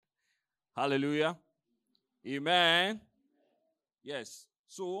Hallelujah. Amen. Yes.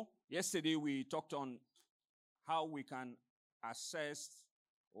 So, yesterday we talked on how we can assess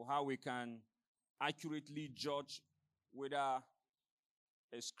or how we can accurately judge whether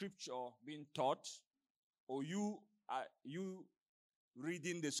a scripture being taught or you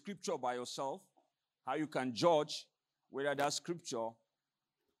reading the scripture by yourself, how you can judge whether that scripture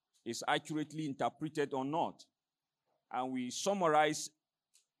is accurately interpreted or not. And we summarize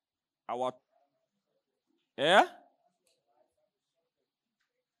our... Yeah?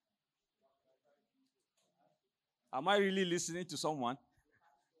 Am I really listening to someone?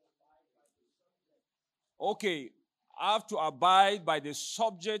 Okay, I have to abide by the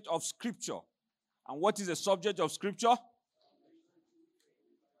subject of scripture. And what is the subject of scripture?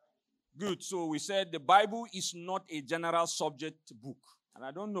 Good. So we said the Bible is not a general subject book. And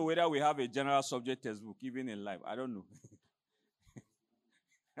I don't know whether we have a general subject textbook even in life. I don't know.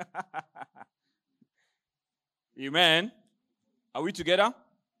 Amen. Are we together?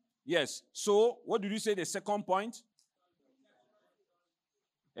 Yes. So, what did you say the second point?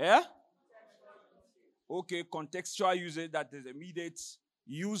 Yeah? Okay, contextual usage, that is immediate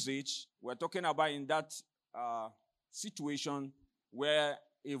usage. We're talking about in that situation where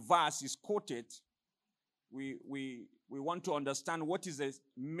a verse is quoted. We want to understand what is the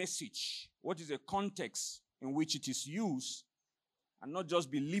message, what is the context in which it is used, and not just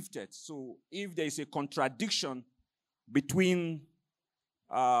be lifted. So if there is a contradiction between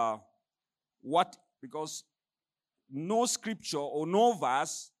because no scripture or no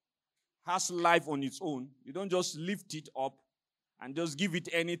verse has life on its own. You don't just lift it up and just give it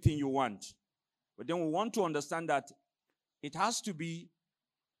anything you want. But then we want to understand that it has to be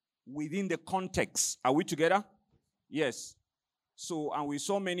within the context. Are we together? Yes. So, and we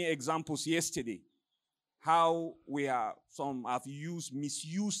saw many examples yesterday. How some have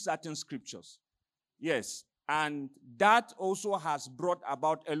misused certain scriptures. Yes. And that also has brought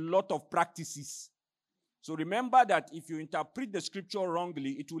about a lot of practices. So remember that if you interpret the scripture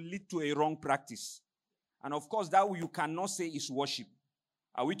wrongly, it will lead to a wrong practice. And of course, that you cannot say is worship.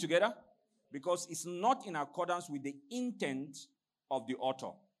 Are we together? Because it's not in accordance with the intent of the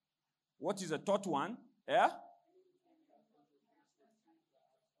author. What is the third one? Yeah?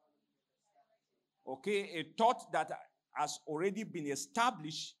 Okay, a thought that has already been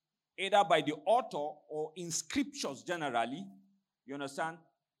established either by the author or in scriptures generally. You understand?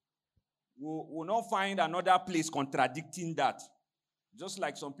 We'll not find another place contradicting that. Just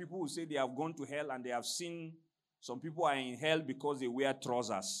like some people who say they have gone to hell and they have seen some people are in hell because they wear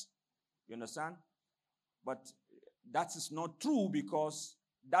trousers. You understand? But that is not true because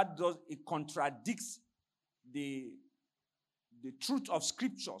it contradicts the truth of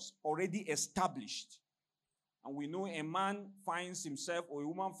scriptures already established. And we know a man finds himself or a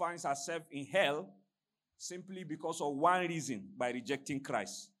woman finds herself in hell simply because of one reason, by rejecting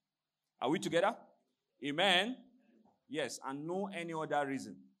Christ. Are we together? Amen? Yes, and no any other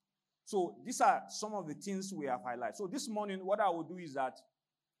reason. So these are some of the things we have highlighted. So this morning, what I will do is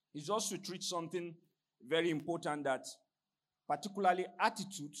just to treat something very important, that particularly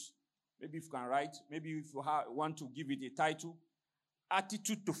attitudes. Maybe if you can write, maybe if you want to give it a title,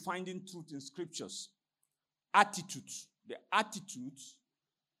 attitude to finding truth in scriptures. Attitude, the attitude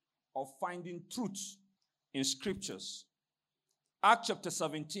of finding truth in scriptures. Acts chapter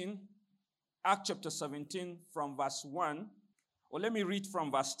 17 from verse 1. Or let me read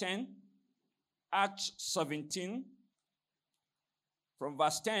from verse 10. Acts 17 from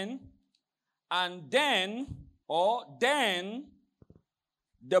verse 10. And then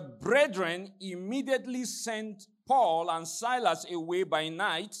the brethren immediately sent Paul and Silas away by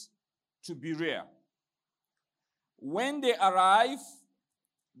night to Berea. When they arrived,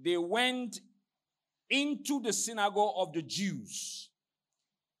 they went into the synagogue of the Jews.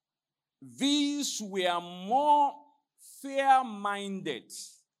 These were more fair-minded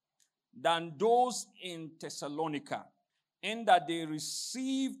than those in Thessalonica, in that they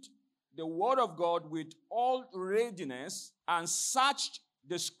received the word of God with all readiness and searched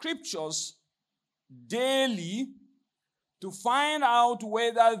the scriptures daily to find out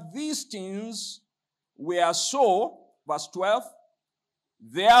whether these things were so. Verse 12,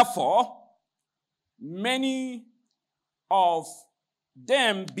 therefore, many of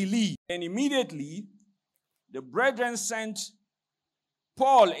them believed. And immediately, the brethren sent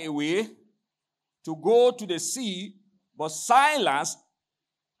Paul away to go to the sea, but Silas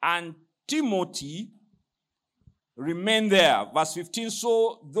and Timothy remained there. Verse 15,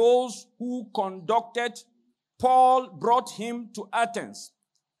 so those who conducted Paul brought him to Athens,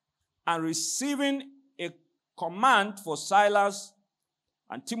 and receiving a command for Silas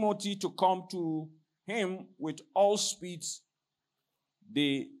and Timothy to come to him with all speed,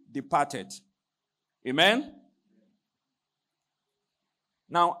 they departed. Amen?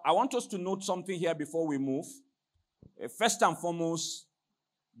 Now, I want us to note something here before we move. First and foremost,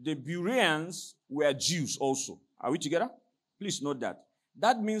 the Bereans were Jews also. Are we together? Please note that.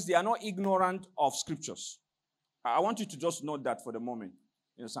 That means they are not ignorant of scriptures. I want you to just note that for the moment.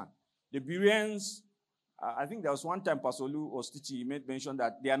 You understand? The Bereans, I think there was one time Pastor Lu or Stitchy made mention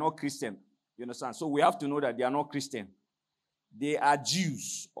that they are not Christian. You understand? So we have to know that they are not Christian. They are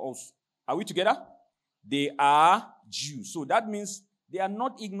Jews also. Are we together? They are Jews. So that means they are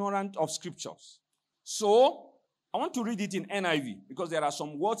not ignorant of scriptures. So I want to read it in NIV because there are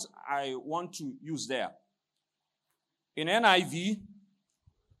some words I want to use there. In NIV,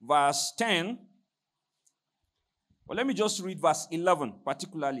 verse 10, well, let me just read verse 11,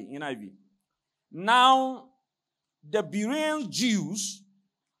 particularly in NIV. Now, the Berean Jews,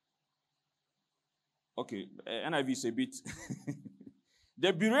 okay, NIV is a bit,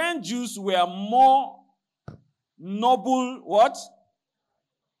 the Berean Jews were more noble, what?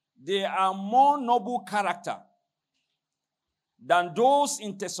 They are more noble character than those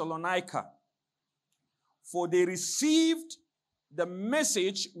in Thessalonica, for they received the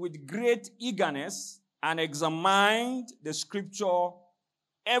message with great eagerness and examined the scripture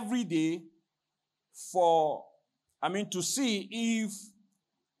every day to see if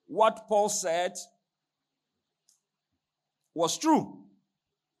what Paul said was true.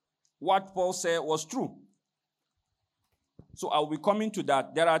 What Paul said was true. So I'll be coming to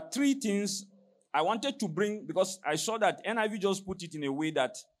that. There are three things I wanted to bring, because I saw that NIV just put it in a way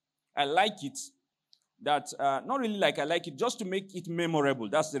that I like it. That, not really like I like it, just to make it memorable.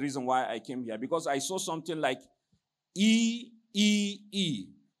 That's the reason why I came here. Because I saw something like E.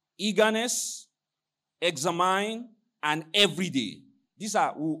 Eagerness, examine, and everyday. These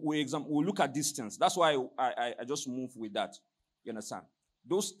are, we'll look at these things. That's why I just move with that. You understand?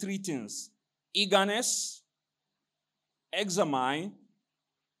 Those three things. Eagerness, examine,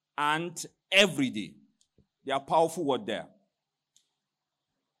 and everyday. They are powerful words there.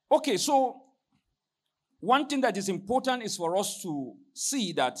 Okay, so one thing that is important is for us to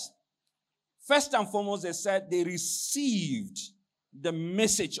see that first and foremost, they said they received the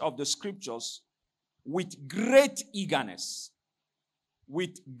message of the scriptures with great eagerness.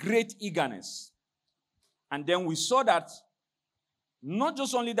 With great eagerness. And then we saw that not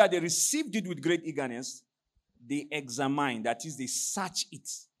just only that they received it with great eagerness, they examined, that is, they search it.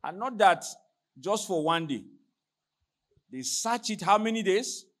 And not that just for one day. They search it how many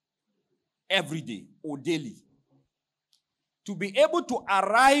days? Every day or daily. To be able to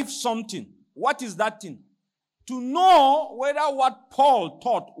arrive something. What is that thing? To know whether what Paul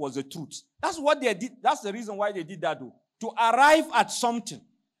taught was the truth. That's what they did. That's the reason why they did that. To arrive at something.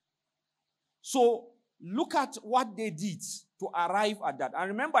 So look at what they did to arrive at that. And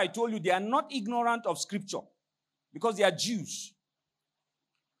remember, I told you they are not ignorant of scripture because they are Jews.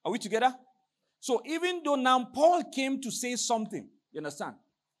 Are we together? So even though now Paul came to say something, you understand?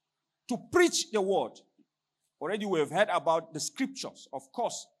 To preach the word. Already we have heard about the scriptures. Of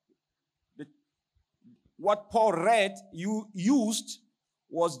course, what Paul read, used,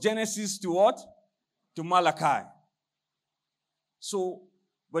 was Genesis to what? To Malachi. So,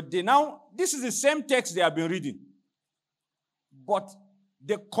 but this is the same text they have been reading. But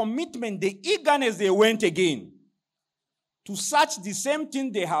the commitment, the eagerness, they went again to search the same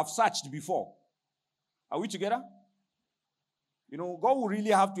thing they have searched before. Are we together? You know, God will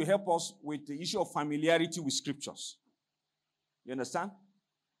really have to help us with the issue of familiarity with scriptures. You understand?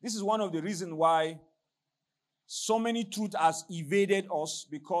 This is one of the reasons why so many truth has evaded us,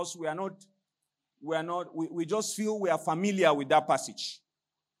 because we just feel we are familiar with that passage.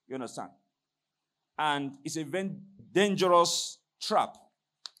 You understand? And it's a very dangerous trap.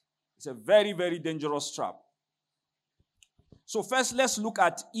 It's a very, very dangerous trap. So first, let's look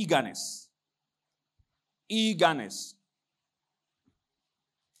at eagerness. Eagerness.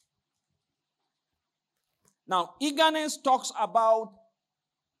 Now, eagerness talks about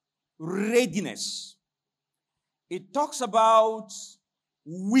readiness. It talks about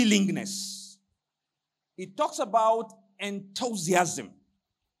willingness. It talks about enthusiasm.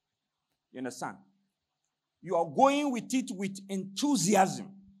 You understand? You are going with it with enthusiasm.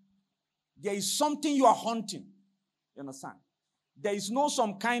 There is something you are hunting. You understand? There is no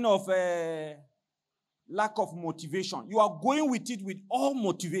some kind of lack of motivation. You are going with it with all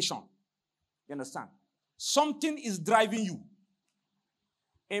motivation. You understand? Something is driving you.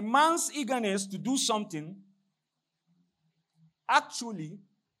 A man's eagerness to do something actually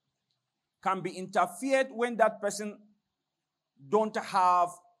can be interfered when that person don't have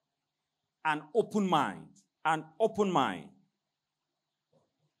an open mind. An open mind.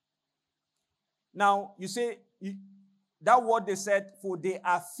 Now, you say, that word they said, for they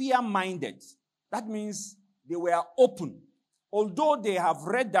are fear-minded. That means they were open. Although they have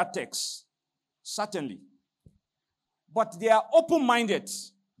read that text, certainly. But they are open-minded.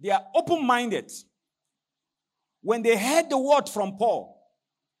 They are open-minded. When they heard the word from Paul,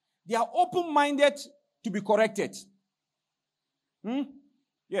 they are open-minded to be corrected.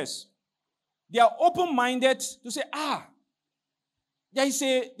 Yes. They are open-minded to say, there is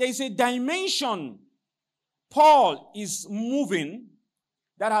a dimension Paul is moving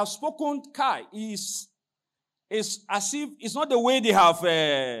that have spoken Kai is as if it's not the way they have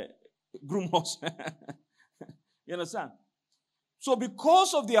groomed us. You understand? So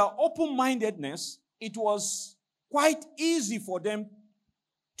because of their open-mindedness, it was quite easy for them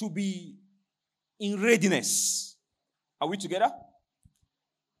to be in readiness. Are we together?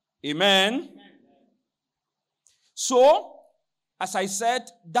 Amen. So, as I said,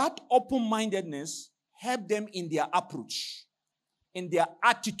 that open-mindedness helped them in their approach, in their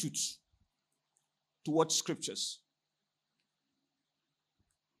attitude towards scriptures.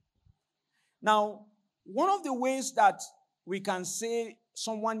 Now, one of the ways that we can say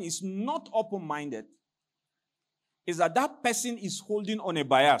someone is not open-minded is that that person is holding on a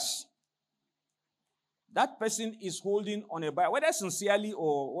bias. That person is holding on a bias, whether sincerely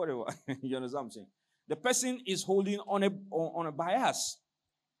or whatever. You understand what I'm saying? The person is holding on a bias.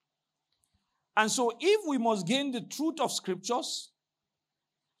 And so if we must gain the truth of scriptures,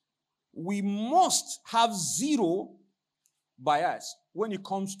 we must have zero bias when it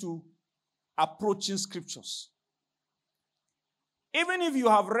comes to approaching scriptures. Even if you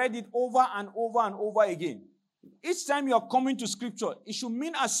have read it over and over and over again, each time you are coming to scripture, it should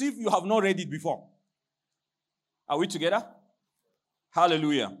mean as if you have not read it before. Are we together?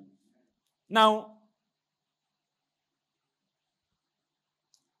 Hallelujah. Now,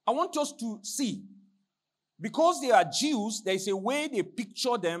 I want us to see, because they are Jews, there is a way they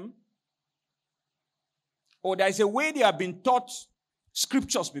picture them, or there is a way they have been taught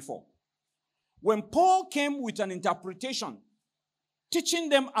scriptures before. When Paul came with an interpretation, teaching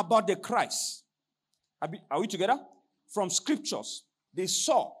them about the Christ, are we together? From scriptures, they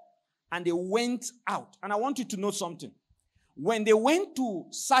saw and they went out. And I want you to know something. When they went to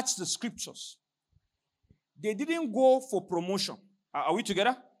search the scriptures, they didn't go for promotion. Are we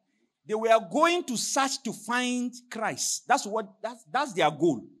together? They were going to search to find Christ. That's their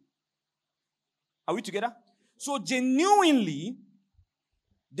goal. Are we together? So genuinely,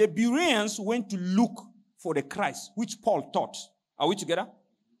 the Bereans went to look for the Christ, which Paul taught. Are we together?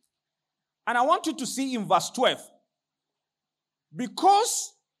 And I want you to see in verse 12.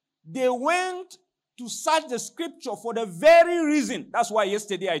 Because they went to search the scripture for the very reason. That's why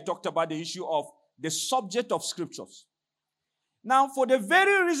yesterday I talked about the issue of the subject of scriptures. Now, for the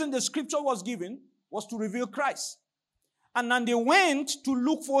very reason the scripture was given was to reveal Christ. And then they went to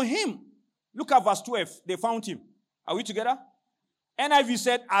look for him. Look at verse 12. They found him. Are we together? NIV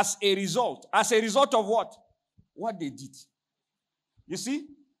said, as a result. As a result of what? What they did. You see?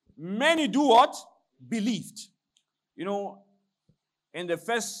 Many do what? Believed. You know, in the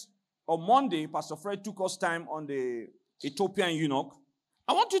first on Monday, Pastor Fred took us time on the Ethiopian eunuch.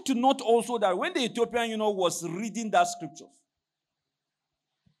 I want you to note also that when the Ethiopian eunuch was reading that scripture,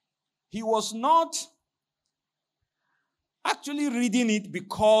 he was not actually reading it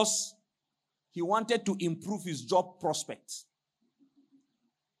because he wanted to improve his job prospects.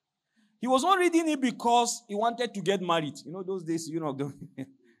 He was not reading it because he wanted to get married. You know, those days,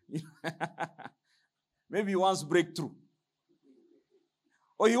 maybe he wants breakthrough.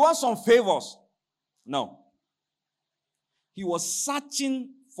 Or he wants some favors. No. He was searching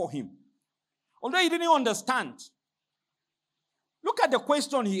for him. Although he didn't understand. Look at the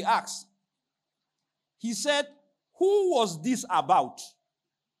question he asked. He said, who was this about?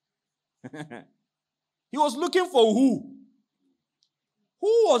 He was looking for who?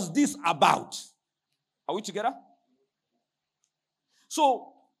 Who was this about? Are we together?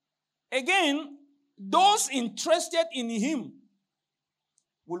 So, again, those interested in him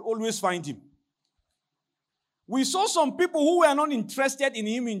will always find him. We saw some people who were not interested in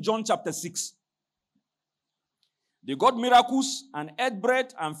him in John chapter 6. They got miracles and ate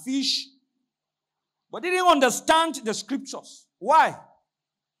bread and fish, but they didn't understand the scriptures. Why?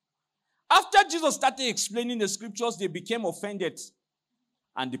 After Jesus started explaining the scriptures, they became offended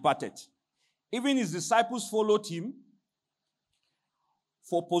and departed. Even his disciples followed him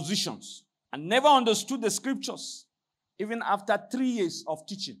for positions and never understood the scriptures, even after 3 years of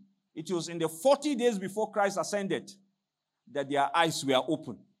teaching. It was in the 40 days before Christ ascended that their eyes were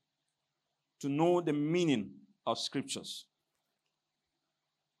open to know the meaning of scriptures.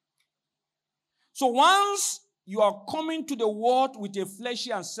 So once you are coming to the word with a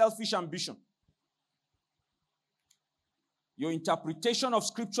fleshy and selfish ambition, your interpretation of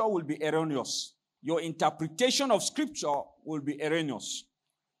scripture will be erroneous. Your interpretation of scripture will be erroneous.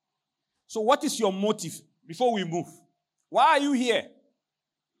 So what is your motive before we move? Why are you here?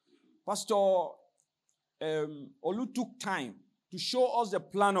 Pastor Olu took time to show us the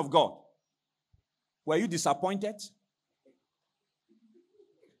plan of God. Were you disappointed?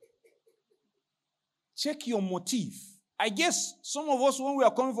 Check your motive. I guess some of us, when we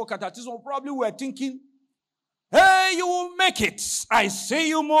are coming for Kartatismos, probably were thinking, hey, you will make it. I see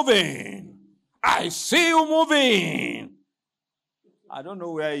you moving. I see you moving. I don't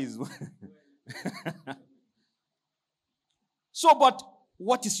know where he's. So, but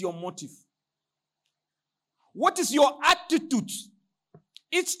what is your motive? What is your attitude?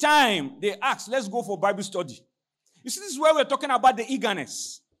 Each time they ask, let's go for Bible study. You see, this is where we're talking about the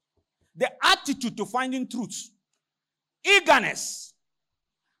eagerness. The attitude to finding truth. Eagerness.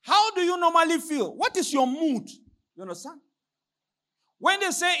 How do you normally feel? What is your mood? You understand? When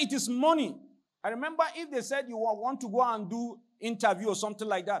they say it is money, I remember if they said you want to go and do interview or something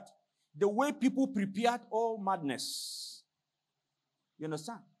like that, the way people prepared, oh, madness. You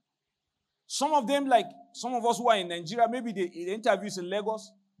understand? Some of them, like some of us who are in Nigeria, maybe the interviews in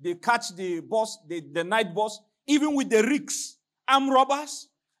Lagos, they catch the bus, the night bus, even with the risks, armed robbers,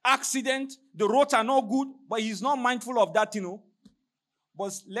 accident, the roads are not good, but he's not mindful of that, you know.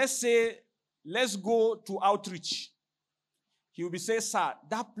 But let's say, let's go to outreach. He will be saying, sir,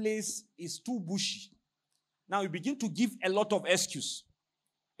 that place is too bushy. Now you begin to give a lot of excuse,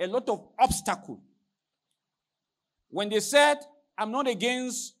 a lot of obstacle. When they said, I'm not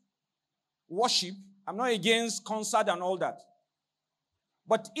against worship, I'm not against concert and all that.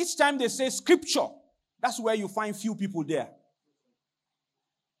 But each time they say scripture, that's where you find few people there.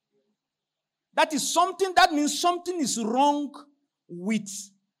 That is something, that means something is wrong with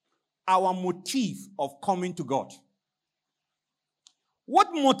our motive of coming to God.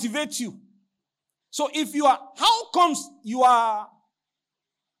 What motivates you? So if you are, how comes you are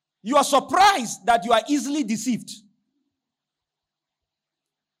surprised that you are easily deceived?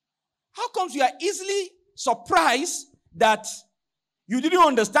 How comes you are easily surprised that you didn't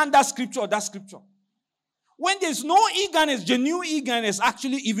understand that scripture or that scripture? When there's no eagerness, genuine eagerness,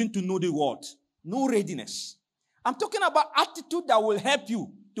 actually even to know the word. No readiness. I'm talking about attitude that will help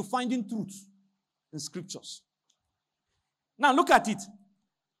you to finding truth in scriptures. Now look at it.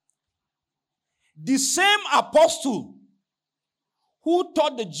 The same apostle who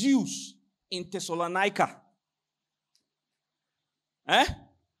taught the Jews in Thessalonica,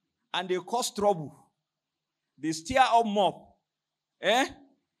 and they caused trouble. They stir up mob.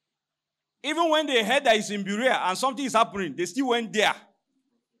 Even when they heard that it's in Berea and something is happening, they still went there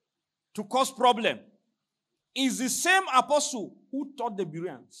to cause problem. It's the same apostle who taught the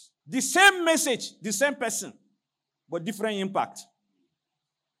Bereans. The same message, the same person, but different impact.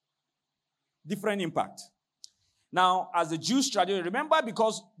 Different impact. Now, as the Jews tradition, remember,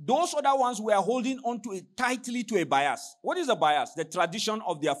 because those other ones were holding on to it tightly to a bias. What is a bias? The tradition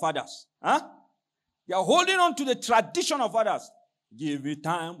of their fathers. They are holding on to the tradition of others. Give me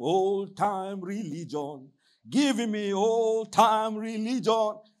time, old time religion. Give me old time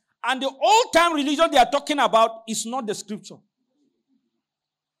religion. And the old time religion they are talking about is not the scripture.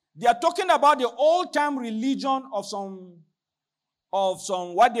 They are talking about the old time religion of some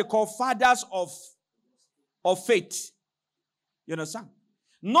what they call fathers of faith. You understand?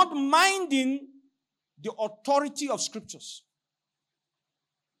 Not minding the authority of scriptures.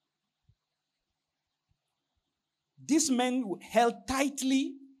 These men held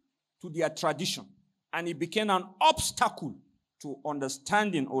tightly to their tradition, and it became an obstacle to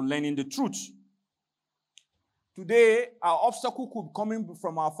understanding or learning the truth. Today, our obstacle could be coming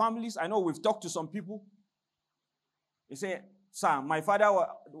from our families. I know we've talked to some people. They say, sir, my father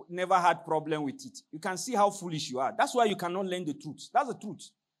never had problem with it. You can see how foolish you are. That's why you cannot learn the truth. That's the truth.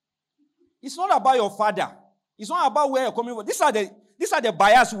 It's not about your father. It's not about where you're coming from. These are the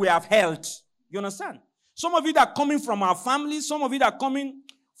bias we have held. You understand? Some of it are coming from our families. Some of it are coming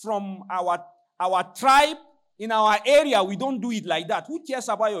from our tribe. In our area, we don't do it like that. Who cares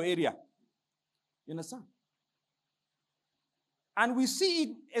about your area? You understand? And we see it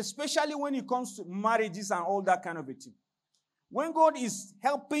especially when it comes to marriages and all that kind of a thing. When God is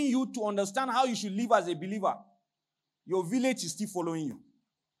helping you to understand how you should live as a believer, your village is still following you.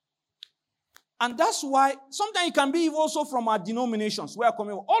 And that's why sometimes it can be also from our denominations. Where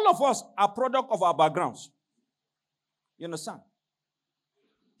coming. All of us are product of our backgrounds. You understand?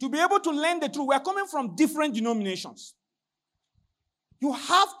 To be able to learn the truth, we are coming from different denominations. You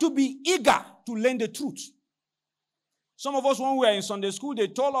have to be eager to learn the truth. Some of us, when we were in Sunday school, they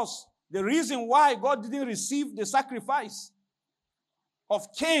told us the reason why God didn't receive the sacrifice of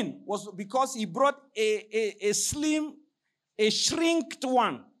Cain was because he brought a shrinked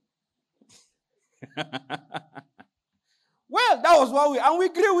one. Well, that was what and we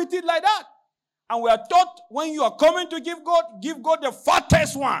agree with it like that. And we are taught when you are coming to give God the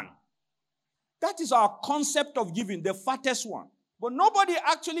fattest one. That is our concept of giving, the fattest one. But nobody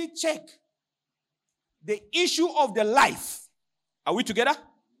actually check the issue of the life. Are we together?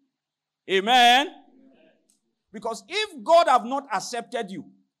 Amen. Because if God have not accepted you,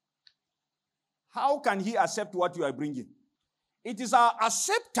 how can he accept what you are bringing? It is our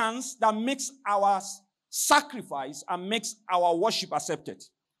acceptance that makes our sacrifice and makes our worship accepted.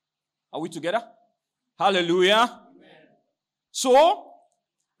 Are we together? Hallelujah. Amen. So,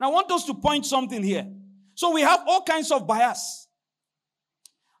 I want us to point something here. So we have all kinds of bias.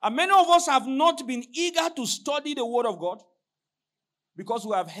 And many of us have not been eager to study the Word of God because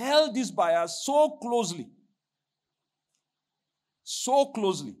we have held this bias so closely. So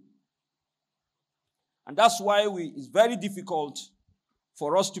closely. And that's why it's very difficult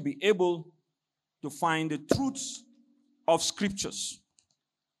for us to be able to find the truths of Scriptures.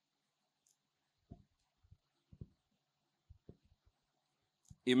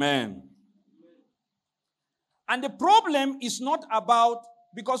 Amen. And the problem is not about,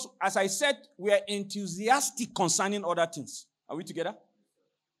 because as I said, we are enthusiastic concerning other things. Are we together?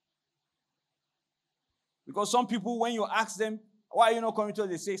 Because some people, when you ask them, why are you not coming to us?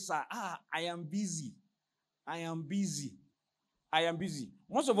 They say, sir, I am busy. I am busy. I am busy.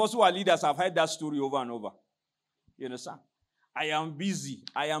 Most of us who are leaders have heard that story over and over. You understand? I am busy.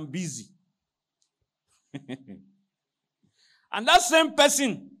 I am busy. And that same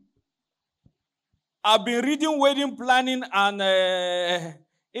person, I've been reading wedding planning, and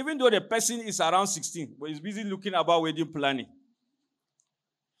even though the person is around 16, but he's busy looking about wedding planning.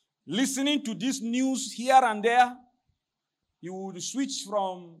 Listening to this news here and there, you would switch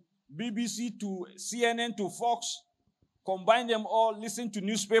from BBC to CNN to Fox, combine them all, listen to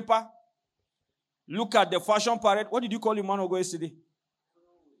newspaper, look at the fashion parade. What did you call him, man, ago yesterday?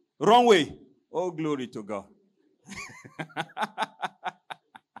 Runway. Oh, glory to God.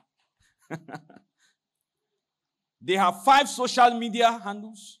 They have 5 social media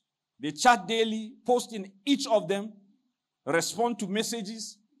handles. They chat daily, post in each of them, respond to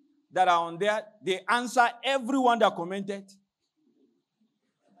messages that are on there. They answer everyone that commented.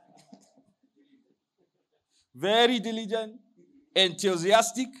 Very diligent,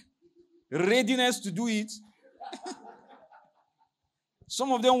 enthusiastic, readiness to do it.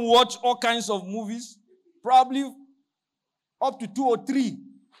 Some of them watch all kinds of movies, probably up to 2 or 3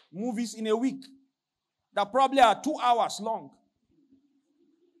 movies in a week that probably are 2 hours long.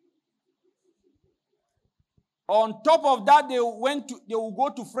 On top of that, they will go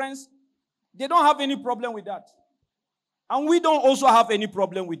to friends. They don't have any problem with that. And we don't also have any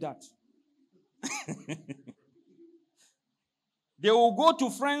problem with that. They will go to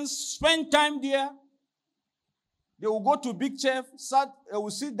friends, spend time there. They will go to Big Chef, they will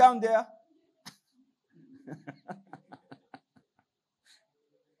sit down there.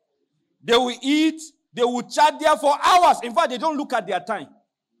 They will eat. They will chat there for hours. In fact, they don't look at their time.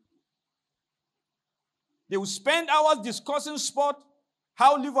 They will spend hours discussing sport,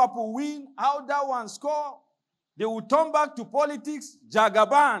 how Liverpool win, how that one score. They will turn back to politics,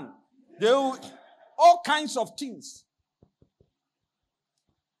 Jagaban. They will, all kinds of things.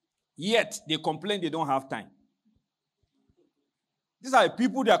 Yet, they complain they don't have time. These are the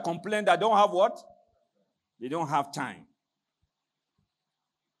people that complain that don't have what? They don't have time.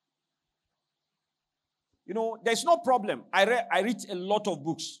 You know, there's no problem. I read a lot of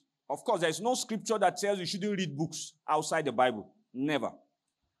books. Of course, there's no scripture that says you shouldn't read books outside the Bible. Never.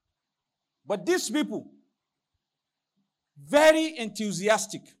 But these people, very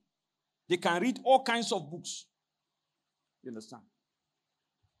enthusiastic. They can read all kinds of books. You understand?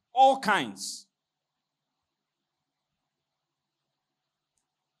 All kinds.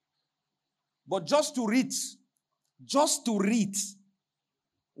 But just to read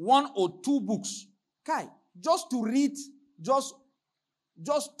 1 or 2 books, just to read just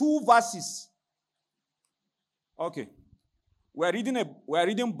 2 verses. Okay. We're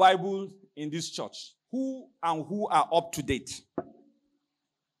reading Bible in this church. Who are up to date?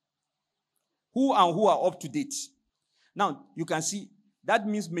 Who are up to date? Now, you can see, that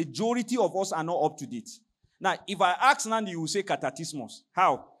means majority of us are not up to date. Now, if I ask Nandi, you will say Kartatismos.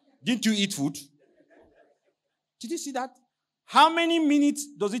 How? Didn't you eat food? Did you see that? How many minutes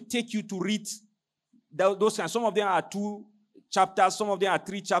does it take you to read those kinds? Some of them are 2 chapters, some of them are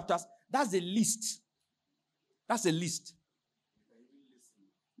 3 chapters. That's the least. That's the least.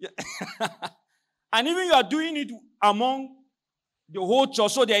 Yeah. And even you are doing it among the whole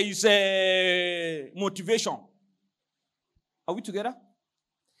church, so there is a motivation. Are we together?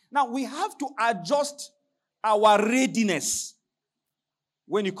 Now, we have to adjust our readiness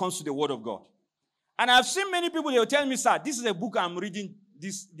when it comes to the Word of God. And I've seen many people, they will tell me, sir, this is a book I'm reading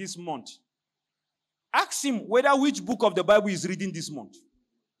this month. Ask him whether which book of the Bible is reading this month.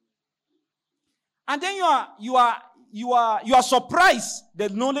 And then you are surprised the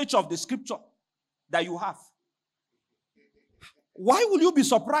knowledge of the scripture that you have. Why will you be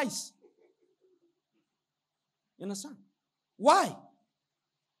surprised? You understand? Why?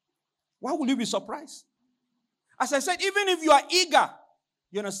 Why will you be surprised? As I said, even if you are eager,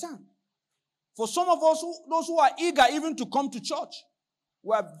 you understand? For some of us, those who are eager even to come to church,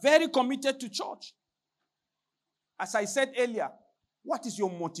 we are very committed to church. As I said earlier, what is your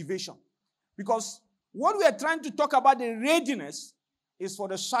motivation? Because what we are trying to talk about, the readiness, is for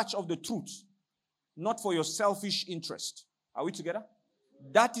the search of the truth, not for your selfish interest. Are we together?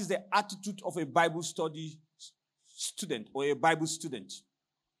 That is the attitude of a Bible study student or a Bible student.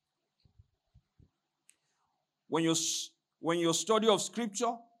 When your study of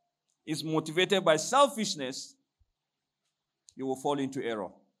scripture is motivated by selfishness, you will fall into error.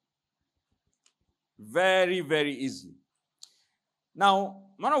 Very, very easily. Now,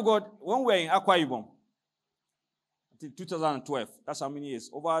 man of God, when we were in Akwa Ibom, I think 2012, that's how many years?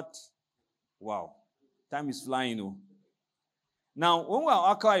 Wow. Time is flying, you know. Now, when we were in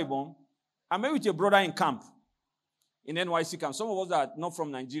Akwa Ibom, I met with a brother in camp, in NYC camp. Some of us that are not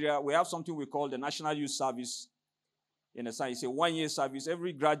from Nigeria, we have something we call the National Youth Service. In a sense, it's a 1-year service.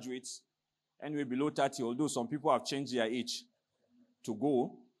 Every graduate, anyway below 30, although some people have changed their age to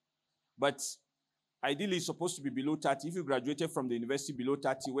go. But ideally, it's supposed to be below 30. If you graduated from the university below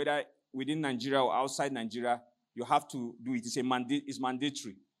 30, whether within Nigeria or outside Nigeria, you have to do it. It's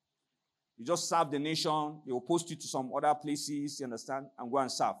mandatory. You just serve the nation. They will post you to some other places, you understand, and go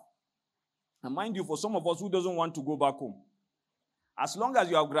and serve. And mind you, for some of us who doesn't want to go back home, as long as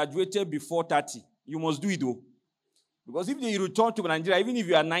you have graduated before 30, you must do it though. Because if you return to Nigeria, even if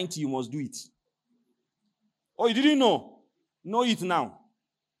you are 90, you must do it. Oh, you didn't know? Know it now.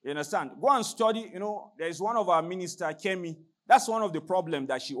 You understand? Go and study. You know, there is one of our minister, Kemi. That's one of the problems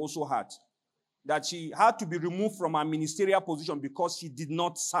that she also had. That she had to be removed from her ministerial position because she did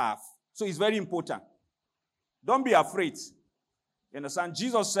not serve. So it's very important. Don't be afraid. You understand?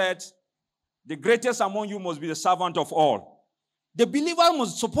 Jesus said, the greatest among you must be the servant of all. The believer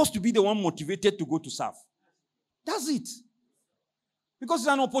was supposed to be the one motivated to go to serve. That's it. Because it's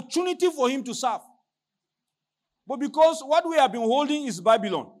an opportunity for him to serve. But because what we have been holding is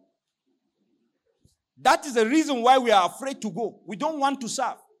Babylon. That is the reason why we are afraid to go. We don't want to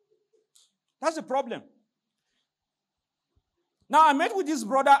serve. That's the problem. Now, I met with this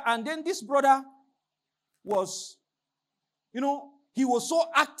brother, and then this brother was, he was so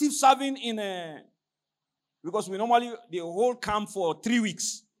active serving because we normally, the whole camp for 3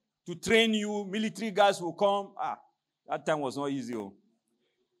 weeks to train you. Military guys will come. That time was not easy.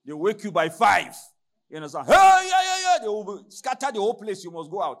 They wake you by 5. You understand? Hey, yeah. They will scatter the whole place. You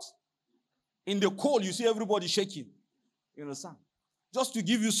must go out. In the cold, you see everybody shaking. You understand? Just to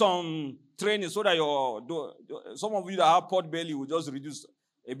give you some training so that some of you that have pot belly will just reduce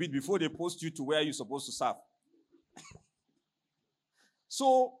a bit before they post you to where you're supposed to serve.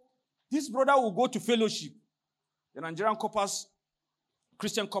 So, this brother will go to fellowship, the Nigerian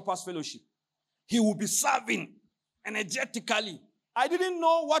Christian Corpus Fellowship. He will be serving energetically. I didn't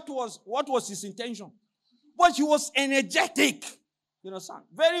know what was his intention. But he was energetic. You understand?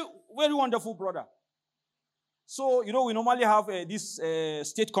 Very, very wonderful brother. So, we normally have this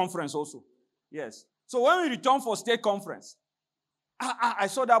state conference also. Yes. So when we return for state conference, I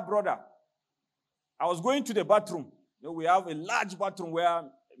saw that brother. I was going to the bathroom. We have a large bathroom where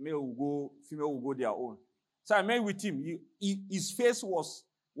male will go, female will go their own. So I met with him. His face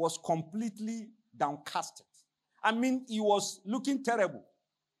was completely downcasted. I mean, he was looking terrible.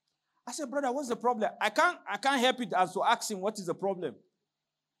 I said, brother, what's the problem? I can't help it as to ask him what is the problem.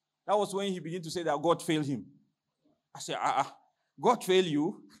 That was when he began to say that God failed him. I said, God failed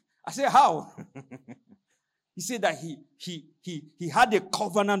you? I said, how? He said that he had a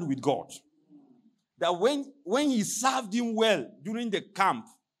covenant with God. That when he served him well during the camp,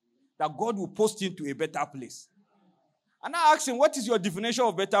 that God will post him to a better place. And I asked him, what is your definition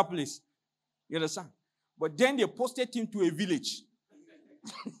of better place? You understand? But then they posted him to a village.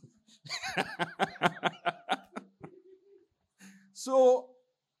 So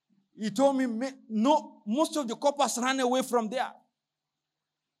he told me, no, most of the coppers ran away from there.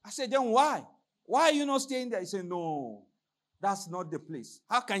 I said, then why? Why are you not staying there? He said, no, that's not the place.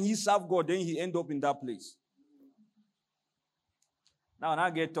 How can he serve God, then he end up in that place? Now I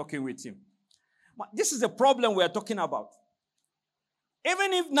get talking with him. This is the problem we are talking about.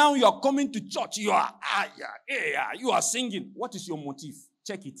 Even if now you are coming to church, you are singing. What is your motive?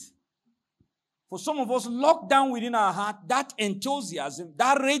 Check it. For some of us, locked down within our heart, that enthusiasm,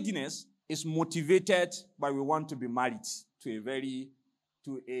 that readiness is motivated by we want to be married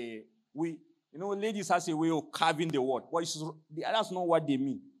ladies has a way of carving the word. But that's not what they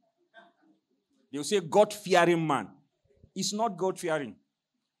mean. They'll say God-fearing man. It's not God-fearing.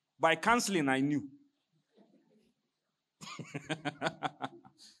 By counseling, I knew.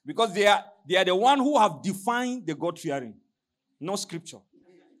 Because they are the one who have defined the God-fearing, not scripture.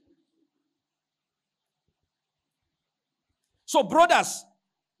 So, brothers,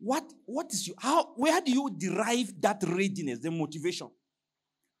 where do you derive that readiness, the motivation?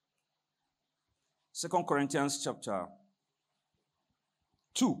 2 Corinthians chapter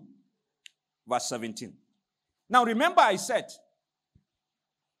 2, verse 17. Now, remember I said,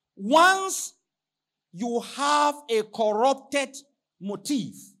 once you have a corrupted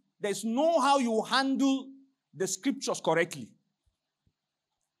motive, there's no how you handle the scriptures correctly.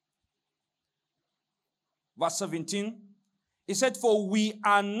 Verse 17, he said, for we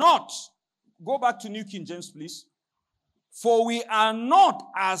are not, go back to New King James, please. For we are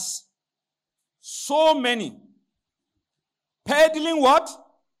not as so many peddling what?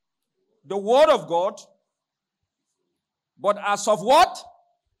 The word of God, but as of what?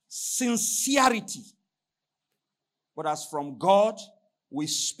 Sincerity. But as from God, we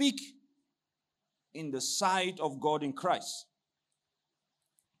speak in the sight of God in Christ.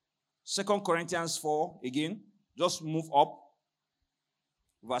 2 Corinthians 4, again, just move up.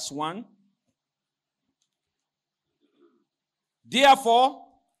 Verse 1. Therefore,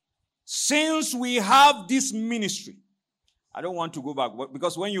 since we have this ministry, I don't want to go back,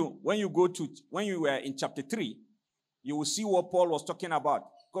 because when you were in chapter 3, you will see what Paul was talking about.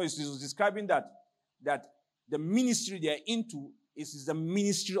 Because he was describing that the ministry they're into is the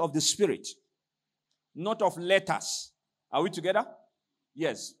ministry of the Spirit, not of letters. Are we together?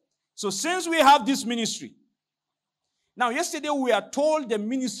 Yes. So since we have this ministry, now yesterday we are told the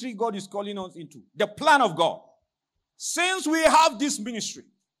ministry God is calling us into, the plan of God. Since we have this ministry,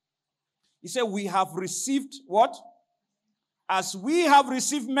 he said we have received what? As we have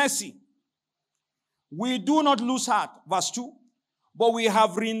received mercy, we do not lose heart. Verse 2. But we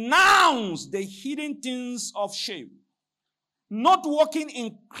have renounced the hidden things of shame, not walking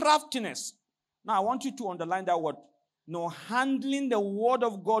in craftiness. Now I want you to underline that word. No, handling the word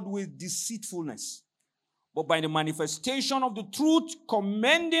of God with deceitfulness, but by the manifestation of the truth,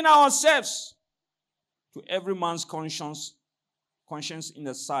 commending ourselves to every man's conscience in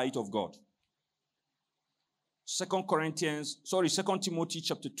the sight of God. 2 Timothy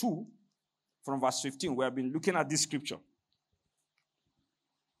chapter 2, from verse 15. We have been looking at this scripture.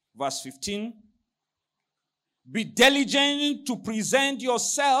 Verse 15. Be diligent to present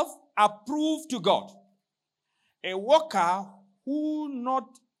yourself approved to God, a worker who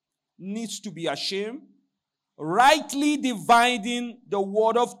not needs to be ashamed, rightly dividing the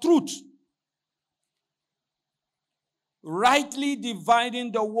word of truth. Rightly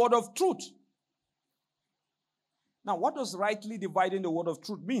dividing the word of truth. Now, what does rightly dividing the word of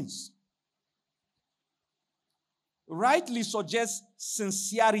truth means? Rightly suggests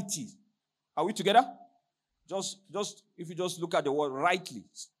sincerity. Are we together? Just if you just look at the word rightly,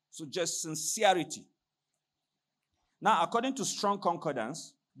 suggests sincerity. Now, according to Strong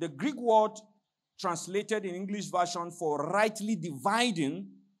Concordance, the Greek word translated in English version for rightly dividing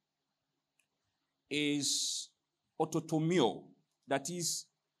is ototomio. That is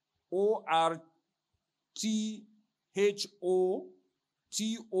O-R-T-H-O-T-O-M-E-O.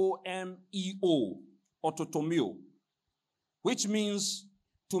 Ototomio. Which means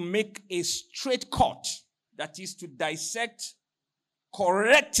to make a straight cut. That is to dissect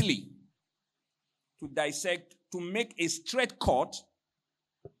correctly. To make a straight cut.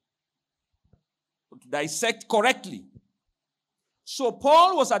 To dissect correctly. So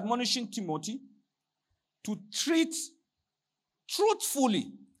Paul was admonishing Timothy to treat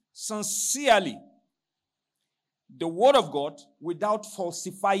truthfully, sincerely, the word of God without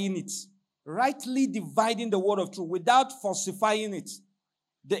falsifying it. Rightly dividing the word of truth without falsifying it.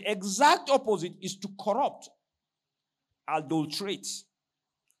 The exact opposite is to corrupt, adulterate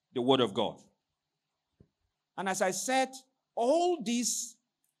the word of God. And as I said, all this,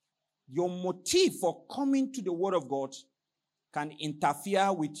 your motive for coming to the word of God can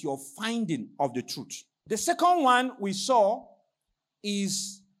interfere with your finding of the truth. The second one we saw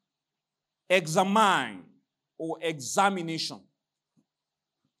is examine or examination.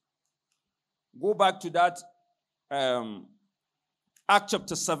 Go back to that Acts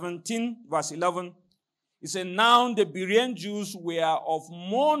chapter 17, verse 11. It said, now the Berean Jews were of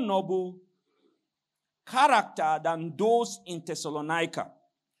more noble character than those in Thessalonica,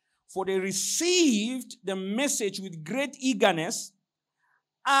 for they received the message with great eagerness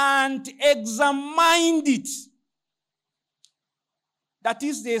and examined it. That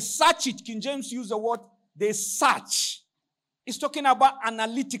is, they search it. King James used the word, they search. It's talking about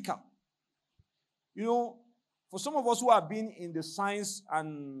analytical. You know, for some of us who have been in the science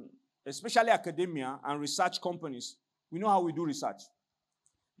and especially academia and research companies, we know how we do research.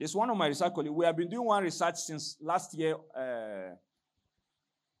 There's one of my research colleagues. We have been doing one research since last year,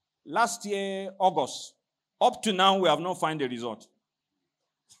 August. Up to now, we have not found the result.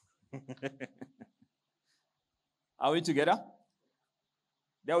 Are we together?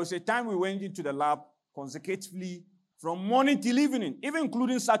 There was a time we went into the lab consecutively from morning till evening, even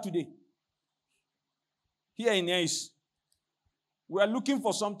including Saturday. Here in East, we are looking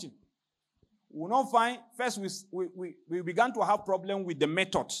for something. We will not find. First, we began to have problem with the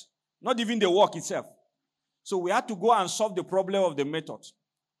method, not even the work itself. So we had to go and solve the problem of the method.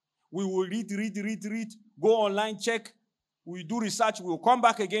 We will read, go online, check. We do research. We will come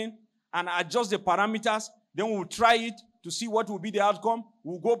back again and adjust the parameters. Then we will try it to see what will be the outcome.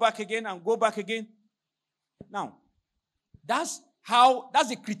 We'll go back again and go back again. Now, that's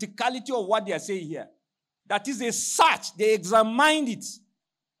the criticality of what they are saying here. That is a search. They examined it.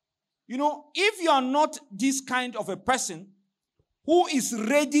 You know, if you are not this kind of a person who is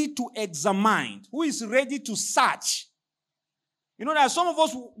ready to examine, who is ready to search, you know, there are some of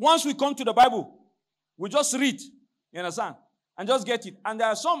us, once we come to the Bible, we just read, you understand, and just get it. And there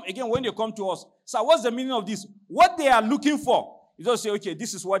are some, again, when they come to us, so what's the meaning of this? What they are looking for, you just say, okay,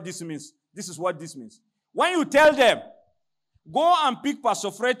 this is what this means. This is what this means. When you tell them, go and pick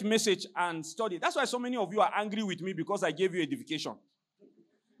Pastor Fred's message and study. That's why so many of you are angry with me, because I gave you edification.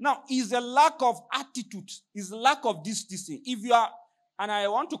 Now, it's a lack of attitude. It's a lack of this thing. If you are, and I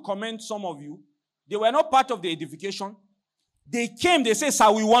want to commend some of you, they were not part of the edification. They came, they say,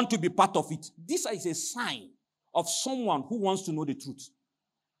 sir, we want to be part of it. This is a sign of someone who wants to know the truth.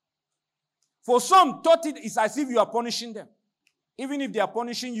 For some, thought it is as if you are punishing them. Even if they are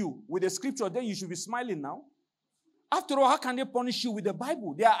punishing you with the scripture, then you should be smiling now. After all, how can they punish you with the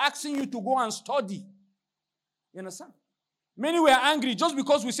Bible? They are asking you to go and study. You understand? Many were angry just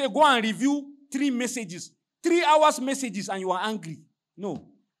because we say go and review 3 messages. 3 hours messages and you are angry. No.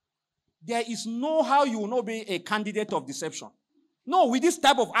 There is no how you will not be a candidate of deception. No, with this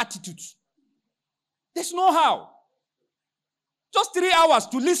type of attitude. There's no how. Just 3 hours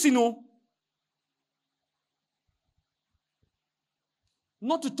to listen, no.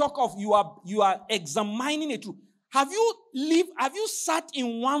 Not to talk of you are examining a truth. Have you sat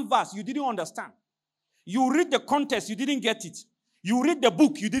in one verse you didn't understand? You read the context, you didn't get it. You read the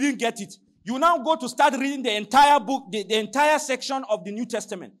book, you didn't get it. You now go to start reading the entire book, the entire section of the New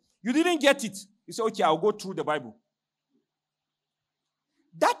Testament. You didn't get it. You say, okay, I'll go through the Bible.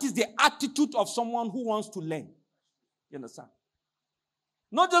 That is the attitude of someone who wants to learn. You understand?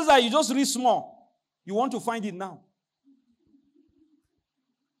 Not just that you just read small. You want to find it now.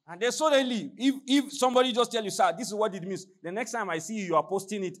 And then suddenly, if somebody just tell you, sir, this is what it means, the next time I see you, you are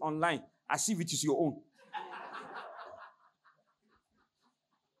posting it online as if it is your own.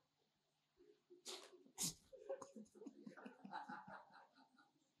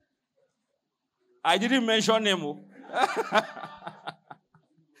 I didn't mention name.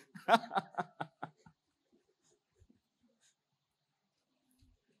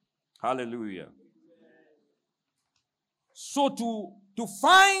 Hallelujah. So to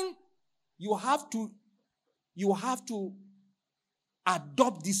find, you have to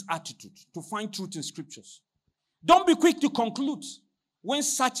adopt this attitude to find truth in scriptures. Don't be quick to conclude when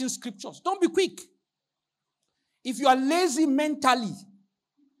searching scriptures. Don't be quick. If you are lazy mentally,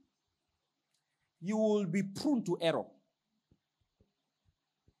 you will be prone to error.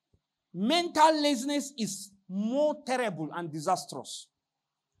 Mental laziness is more terrible and disastrous.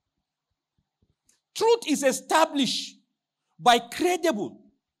 Truth is established by credible,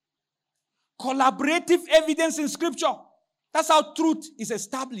 collaborative evidence in scripture. That's how truth is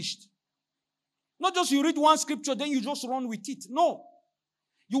established. Not just you read one scripture, then you just run with it. No.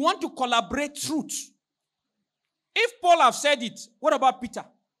 You want to collaborate truth. If Paul have said it, what about Peter?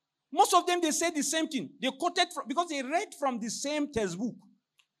 Most of them, they say the same thing. They quoted because they read from the same textbook.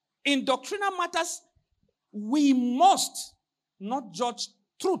 In doctrinal matters, we must not judge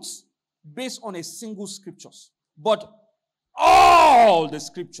truths based on a single scriptures, but all the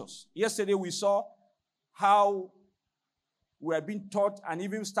scriptures. Yesterday we saw how we have been taught, and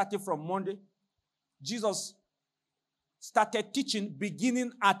even starting from Monday, Jesus started teaching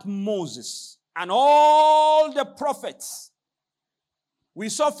beginning at Moses and all the prophets. We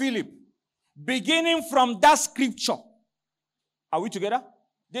saw Philip beginning from that scripture. Are we together?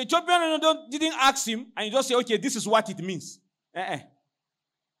 The Ethiopian didn't ask him and he just say, okay, this is what it means.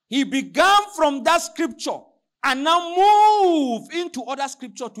 He began from that scripture and now moved into other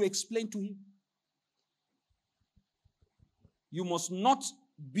scripture to explain to him. You must not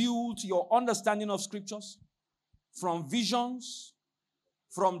build your understanding of scriptures from visions,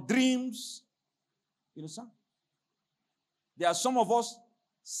 from dreams. You understand? There are some of us,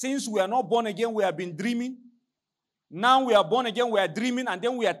 since we are not born again, we have been dreaming. Now we are born again, we are dreaming, and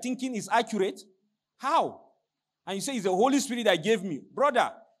then we are thinking it's accurate. How? And you say it's the Holy Spirit that gave me.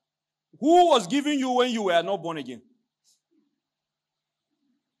 Brother, who was giving you when you were not born again?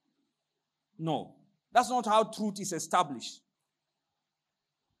 No. That's not how truth is established.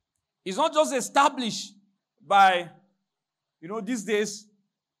 It's not just established by, these days,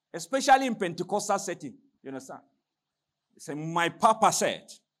 especially in Pentecostal setting. You understand? They say, my papa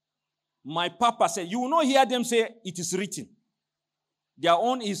said. My papa said. You will not hear them say, it is written. Their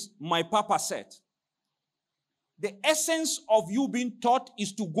own is, my papa said. The essence of you being taught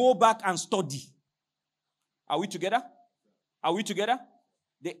is to go back and study. Are we together? Are we together?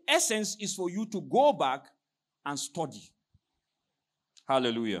 The essence is for you to go back and study.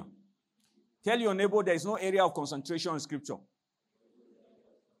 Hallelujah. Tell your neighbor there is no area of concentration in scripture.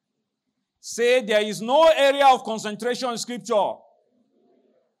 Say there is no area of concentration in scripture.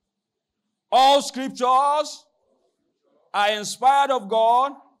 All scriptures are inspired of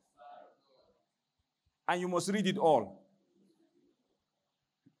God, and you must read it all.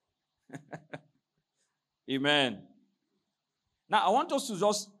 Amen. Now I want us to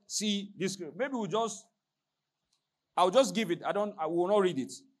just see this. Maybe I'll just give it. I will not read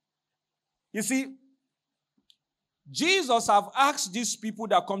it. You see, Jesus have asked these people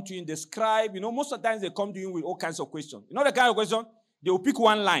that come to him, the scribe, most of the times they come to him with all kinds of questions. You know the kind of question? They will pick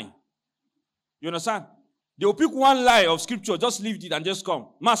one line. You understand? They will pick one line of scripture, just leave it and just come.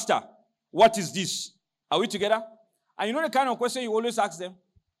 Master, what is this? Are we together? And you know the kind of question you always ask them?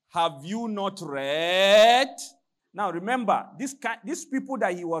 Have you not read? Now remember, these people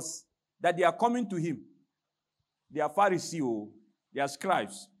that they are coming to him, they are Pharisees, they are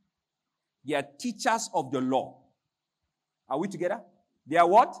scribes. They are teachers of the law. Are we together? They are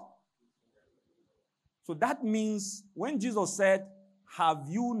what? So that means when Jesus said, have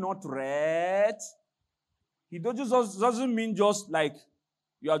you not read? He doesn't mean just like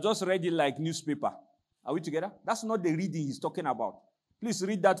you are just reading like newspaper. Are we together? That's not the reading he's talking about. Please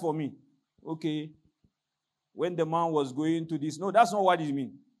read that for me. Okay. When the man was going to this. No, that's not what it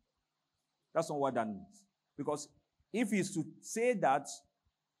means. That's not what that means. Because if he's to say that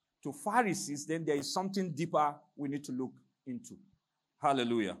to Pharisees, then there is something deeper we need to look into.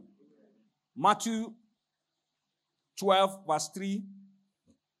 Hallelujah. Matthew 12, verse 3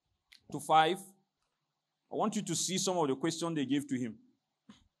 to 5. I want you to see some of the questions they gave to him.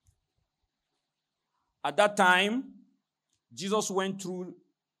 At that time, Jesus went through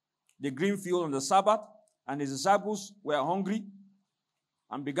the green field on the Sabbath, and his disciples were hungry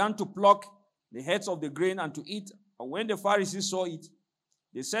and began to pluck the heads of the grain and to eat. And when the Pharisees saw it,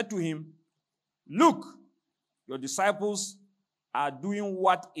 they said to him, look, your disciples are doing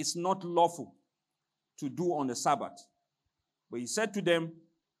what is not lawful to do on the Sabbath. But he said to them,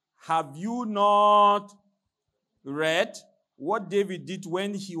 have you not read what David did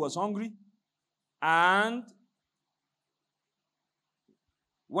when he was hungry? And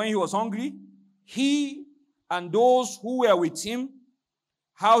when he was hungry, he and those who were with him,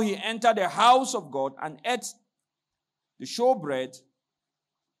 how he entered the house of God and ate the showbread,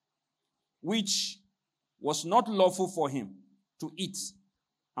 which was not lawful for him to eat,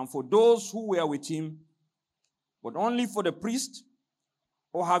 and for those who were with him, but only for the priest?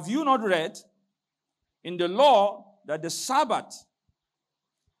 Or have you not read in the law that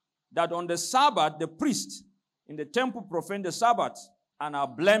on the Sabbath the priest in the temple profane the Sabbath and are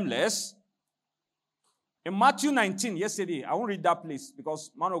blameless? In Matthew 19, yesterday, I won't read that place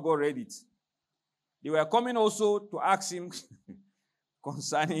because man of God read it. They were coming also to ask him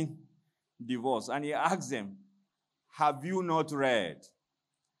concerning divorce. And he asked them, have you not read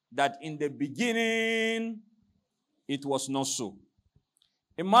that in the beginning it was not so?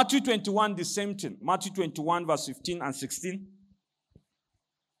 In Matthew 21, the same thing. Matthew 21, verse 15 and 16.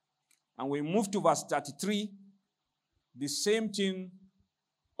 And we move to verse 33. the same thing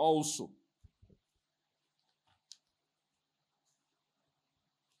also.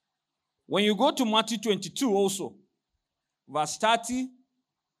 When you go to Matthew 22 also, verse 30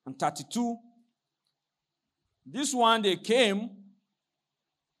 and 32, this one they came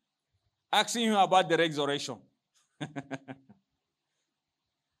asking him about the resurrection.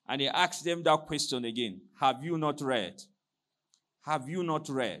 And he asked them that question again. Have you not read? Have you not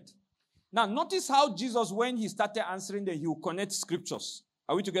read? Now, notice how Jesus, when he started answering them, he will connect scriptures.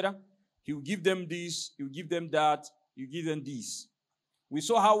 Are we together? He will give them this, he will give them that, he will give them this. We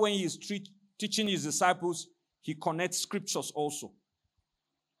saw how when he is teaching his disciples, he connects scriptures also.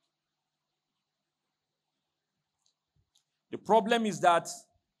 The problem is that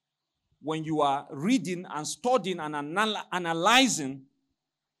when you are reading and studying and analyzing,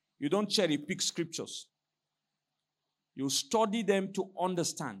 you don't cherry pick scriptures. You study them to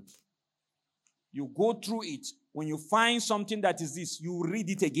understand. You go through it. When you find something that is this, you read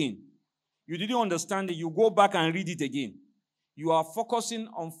it again. You didn't understand it, you go back and read it again. You are focusing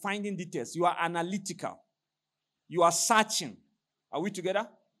on finding details. You are analytical. You are searching. Are we together?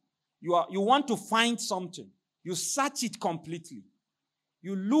 You want to find something. You search it completely.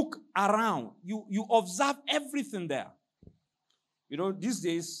 You look around. You observe everything there. You know, these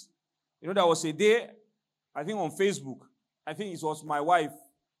days, there was a day, I think on Facebook, I think it was my wife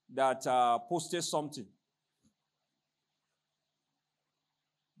that posted something.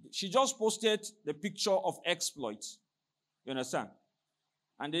 She just posted the picture of exploits. You understand?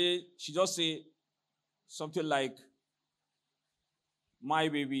 And then she just said something like, "My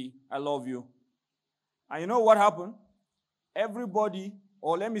baby, I love you." And you know what happened? Everybody,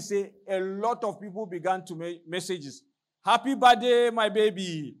 or let me say, a lot of people began to make messages. "Happy birthday, my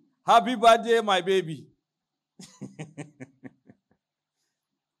baby. Happy birthday, my baby."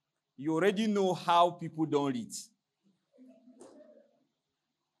 You already know how people don't read.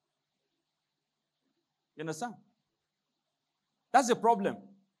 You understand? That's the problem.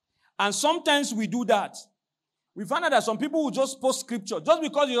 And sometimes we do that. We find out that some people will just post scripture. Just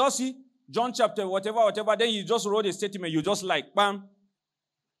because you just see John chapter, whatever, then you just wrote a statement, you just like, bam.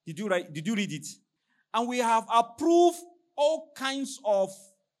 Did you read it? And we have approved all kinds of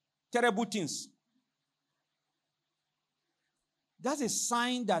terrible things. That's a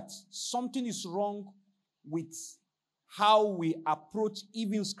sign that something is wrong with how we approach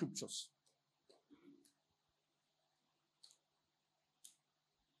even scriptures.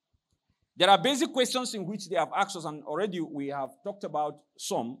 There are basic questions in which they have asked us, and already we have talked about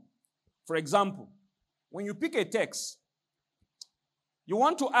some. For example, when you pick a text, you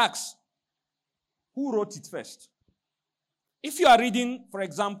want to ask, who wrote it first? If you are reading, for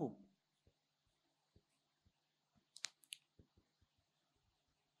example,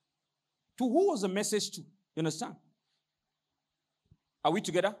 to who was the message to? You understand? Are we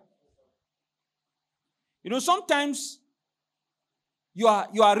together? Sometimes you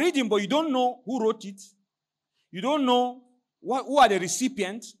are reading, but you don't know who wrote it. You don't know who are the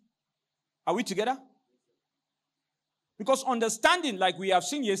recipients. Are we together? Because understanding, like we have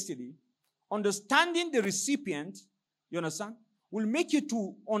seen yesterday, understanding the recipient, you understand, will make you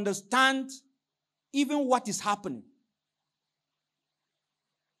to understand even what is happening.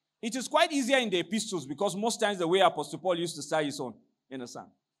 It is quite easier in the epistles because most times the way Apostle Paul used to start his own, you understand.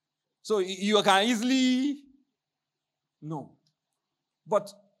 So you can easily know.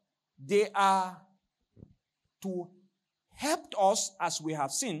 But they are to help us, as we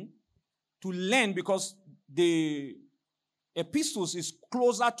have seen, to learn because the epistles is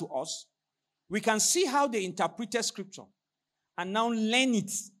closer to us. We can see how they interpreted scripture and now learn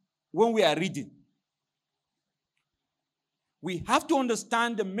it when we are reading. We have to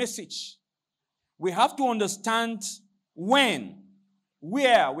understand the message. We have to understand when,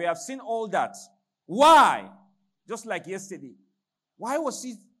 where. We have seen all that. Why? Just like yesterday. Why was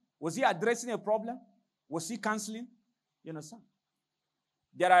he addressing a problem? Was he counseling? You understand?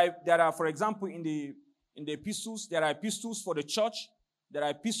 There are, for example, in the epistles, there are epistles for the church. There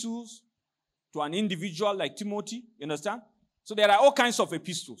are epistles to an individual like Timothy. You understand? So there are all kinds of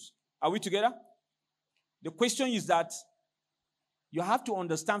epistles. Are we together? The question is that you have to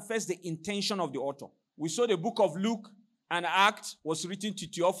understand first the intention of the author. We saw the book of Luke and Acts was written to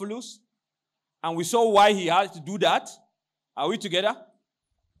Theophilus, and we saw why he had to do that. Are we together?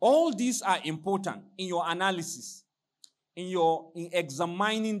 All these are important in your analysis, in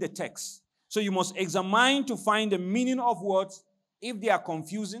examining the text. So you must examine to find the meaning of words if they are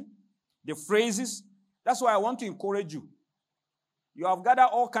confusing, the phrases. That's why I want to encourage you. You have gathered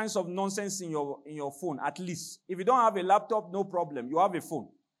all kinds of nonsense in your phone, at least. If you don't have a laptop, no problem. You have a phone.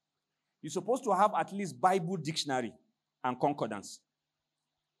 You're supposed to have at least Bible dictionary. and concordance.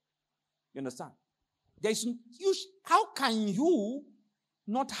 You understand? How can you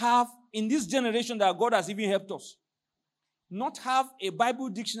not have, in this generation that God has even helped us, not have a Bible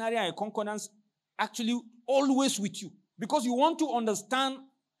dictionary and a concordance actually always with you? Because you want to understand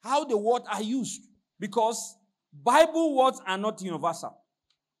how the words are used. Because Bible words are not universal.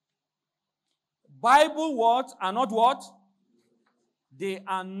 Bible words are not what? They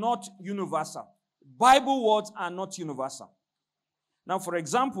are not universal. Bible words are not universal. Now, for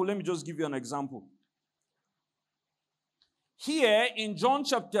example, let me just give you an example. Here in John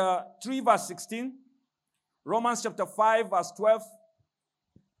chapter 3, verse 16, Romans chapter 5, verse 12,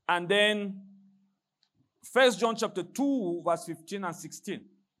 and then 1 John chapter 2, verse 15 and 16.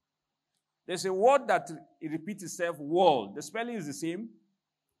 There's a word that it repeats itself, world. The spelling is the same.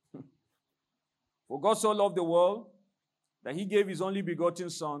 For God so loved the world that he gave his only begotten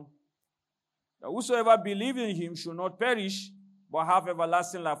Son, that whosoever believes in him should not perish, but have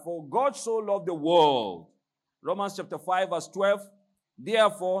everlasting life. For God so loved the world. Romans chapter 5, verse 12.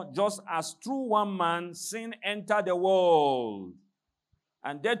 Therefore, just as through one man sin entered the world,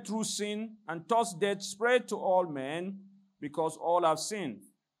 and death through sin, and thus death spread to all men, because all have sinned.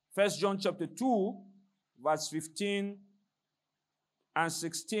 1 John chapter 2, verse 15 and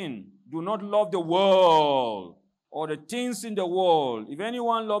 16. Do not love the world or the things in the world. If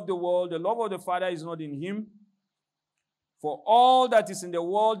anyone love the world, the love of the Father is not in him. For all that is in the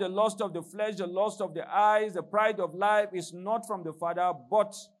world, the lust of the flesh, the lust of the eyes, the pride of life, is not from the Father,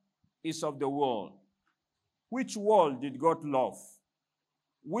 but is of the world. Which world did God love?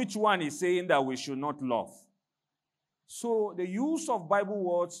 Which one is saying that we should not love? So the use of Bible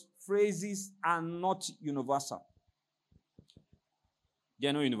words, phrases are not universal. They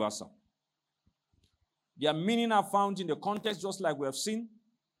are not universal. Their meaning are found in the context, just like we have seen.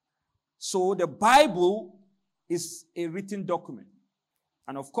 So the Bible is a written document.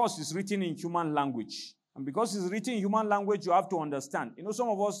 And of course, it's written in human language. And because it's written in human language, you have to understand. You know, some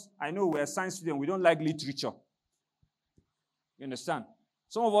of us, I know we're science students, we don't like literature. You understand?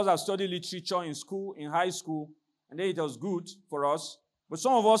 Some of us have studied literature in school, in high school, and then it was good for us. But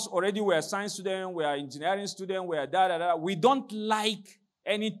some of us already were science students, we are engineering students, we are da-da-da. We don't like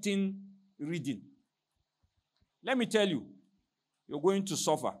anything reading. Let me tell you, you're going to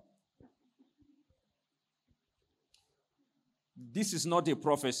suffer. This is not a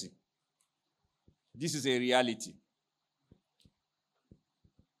prophecy. This is a reality.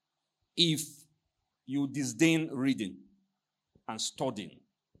 If you disdain reading and studying,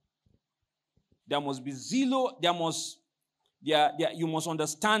 there must be zero, you must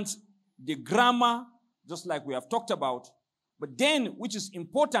understand the grammar, just like we have talked about. But then, which is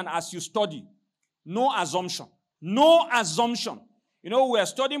important as you study, no assumption. No assumption. You know, we are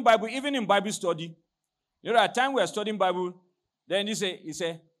studying Bible, even in Bible study. You know, at time we are studying Bible, then he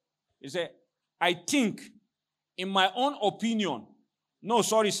say, I think, in my own opinion. No,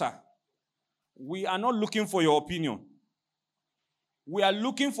 sorry, sir. We are not looking for your opinion. We are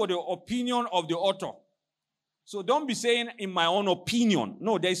looking for the opinion of the author. So don't be saying, in my own opinion.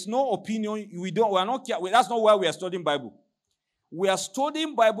 No, there is no opinion. That's not why we are studying Bible. We are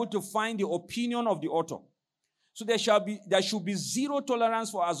studying Bible to find the opinion of the author. So there should be zero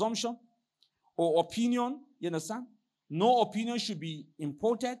tolerance for assumption or opinion. You understand? No opinion should be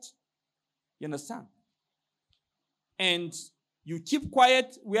imported. You understand? And you keep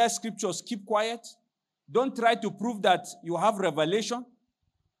quiet where scriptures keep quiet. Don't try to prove that you have revelation,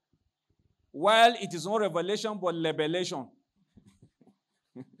 while it is not revelation but revelation.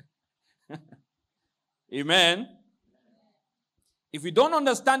 Amen. If you don't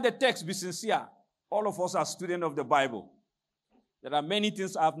understand the text, be sincere. All of us are students of the Bible. There are many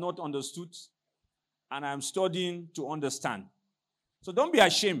things I have not understood, and I am studying to understand. So don't be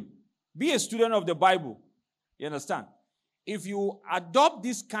ashamed. Be a student of the Bible. You understand? If you adopt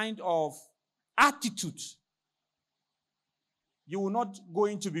this kind of attitude, you will not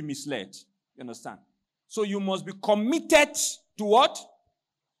going to be misled. You understand? So you must be committed to what?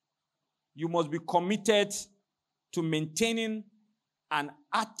 You must be committed to maintaining an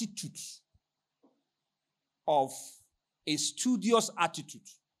attitude of a studious attitude.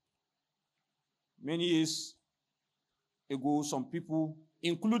 Many years ago, some people,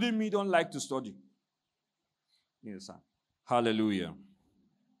 including me, don't like to study. Yes, sir. Hallelujah.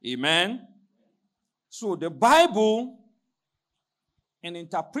 Amen. So the Bible, in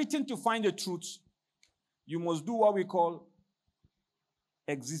interpreting to find the truth, you must do what we call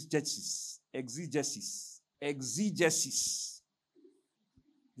exegesis. Exegesis. Exegesis.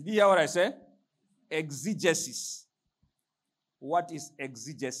 Did you hear what I said? Exegesis. What is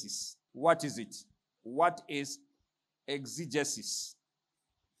exegesis? What is it? What is exegesis.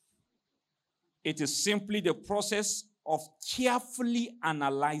 It is simply the process of carefully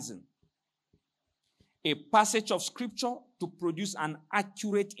analyzing a passage of scripture to produce an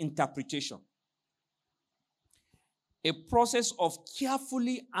accurate interpretation. A process of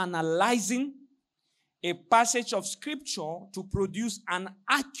carefully analyzing a passage of scripture to produce an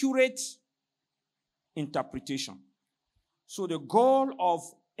accurate interpretation. So the goal of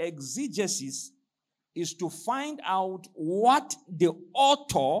exegesis is to find out what the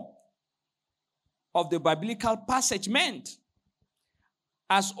author of the biblical passage meant,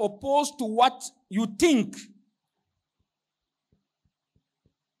 as opposed to what you think.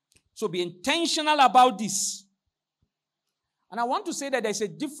 So be intentional about this. And I want to say that there's a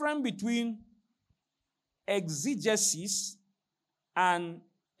difference between exegesis and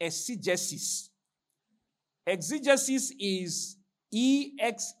exegesis. Exegesis is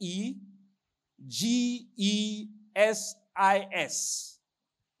E-X-E-G-E-S-I-S.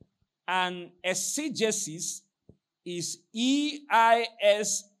 And exegesis is E-I-S-E-G-E-S-I-S.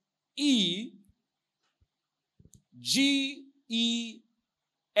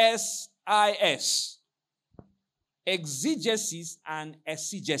 Exegesis and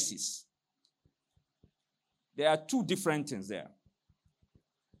exegesis. There are two different things there.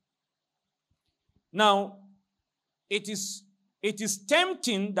 Now, it is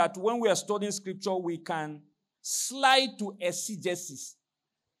tempting that when we are studying scripture, we can slide to exegesis,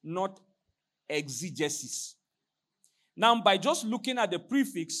 not exegesis. Now, by just looking at the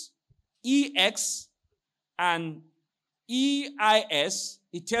prefix EX and EIS,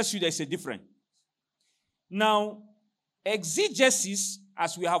 it tells you there's a difference. Now, exegesis,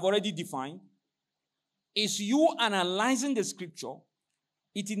 as we have already defined, is you analyzing the scripture.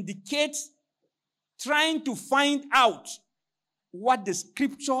 It indicates trying to find out what the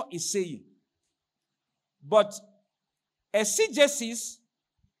scripture is saying. But exegesis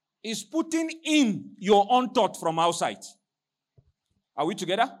is putting in your own thought from outside. Are we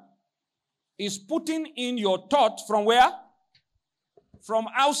together? Is putting in your thought from where? From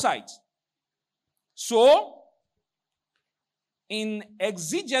outside. So, in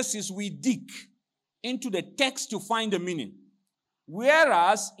exegesis, we dig into the text to find the meaning.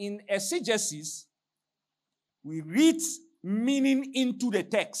 Whereas in exegesis, we read meaning into the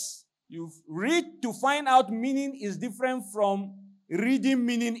text. You read to find out meaning is different from reading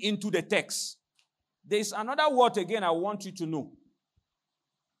meaning into the text. There's another word again I want you to know,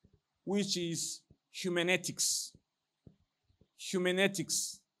 which is humanetics.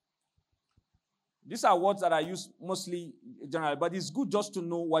 Humanetics. These are words that I use mostly generally, but it's good just to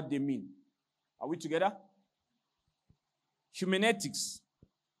know what they mean. Are we together? Humanetics.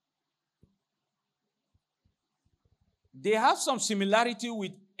 They have some similarity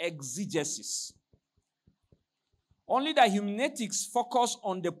with exegesis. Only that humanetics focus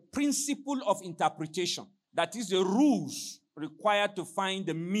on the principle of interpretation. That is the rules required to find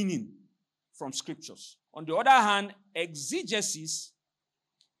the meaning from scriptures. On the other hand, exegesis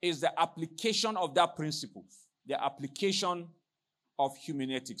is the application of that principle. The application of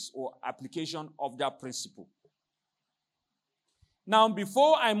humanetics or application of that principle. Now,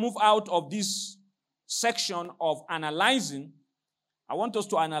 before I move out of this section of analyzing, I want us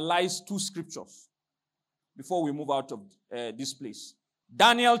to analyze two scriptures before we move out of this place.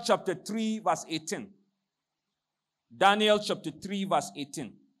 Daniel chapter 3 verse 18. Daniel chapter 3 verse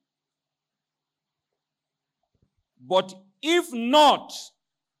 18. But if not,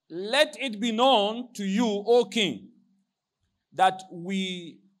 let it be known to you, O king, that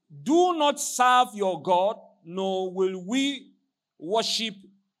we do not serve your God, nor will we worship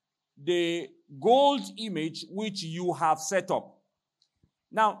the gold image which you have set up.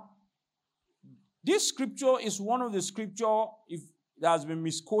 Now, this scripture is one of the scripture that has been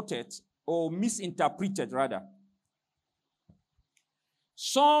misquoted or misinterpreted rather.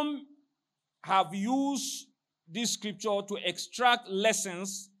 Some have used this scripture to extract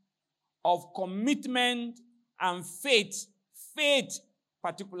lessons of commitment and faith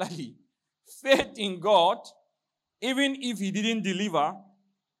particularly, faith in God, even if he didn't deliver,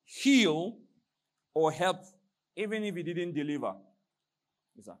 heal, or help, even if he didn't deliver.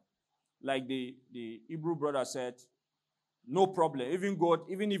 Like the Hebrew brother said, no problem,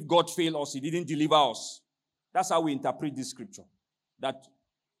 even if God failed us, he didn't deliver us. That's how we interpret this scripture. That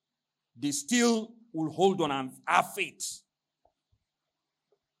they still will hold on and have faith.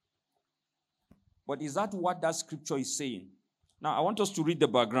 But is that what that scripture is saying? Now, I want us to read the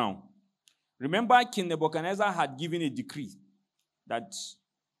background. Remember, King Nebuchadnezzar had given a decree that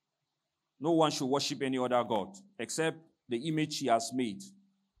no one should worship any other god except the image he has made.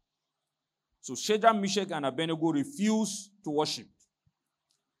 So Shadrach, Meshach, and Abednego refused to worship.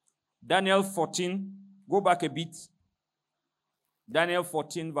 Daniel 14, go back a bit. Daniel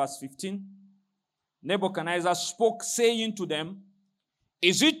 14, verse 15. Nebuchadnezzar spoke, saying to them,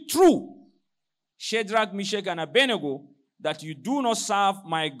 "Is it true, Shadrach, Meshach, and Abednego, that you do not serve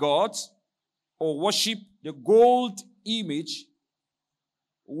my gods or worship the gold image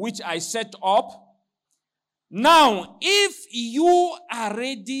which I set up? Now, if you are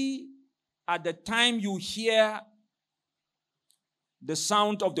ready at the time you hear the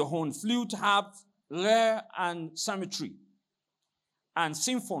sound of the horn, flute, harp, lyre, and psaltery, and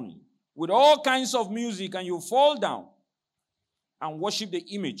symphony, with all kinds of music, and you fall down and worship the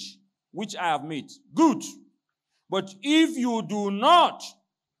image which I have made, good. But if you do not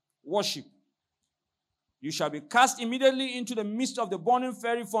worship, you shall be cast immediately into the midst of the burning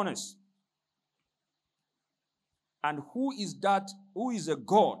fiery furnace. And who is that? Who is a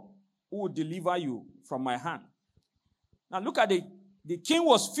God who will deliver you from my hand?" Now look at the king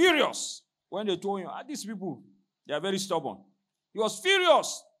was furious when they told him, these people, they are very stubborn. He was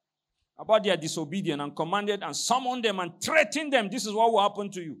furious about their disobedience and commanded and summoned them and threatened them. This is what will happen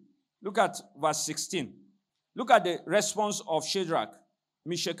to you. Look at verse 16. Look at the response of Shadrach,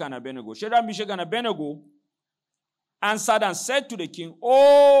 Meshach, and Abednego. Shadrach, Meshach, and Abednego answered and said to the king,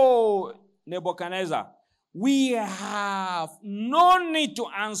 "Oh, Nebuchadnezzar, we have no need to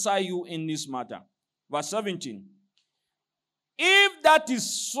answer you in this matter." Verse 17. If that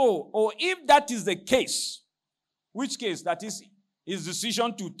is so, or if that is the case, which case? That is his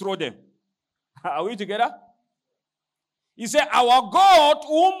decision to throw them. Are we together? He said, "Our God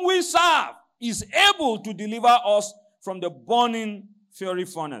whom we serve is able to deliver us from the burning fiery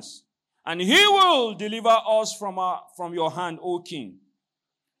furnace. And he will deliver us from your hand, O king.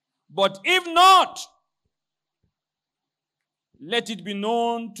 But if not, let it be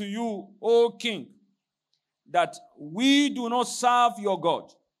known to you, O king, that we do not serve your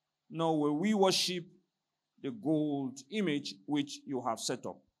God, nor will we worship the gold image which you have set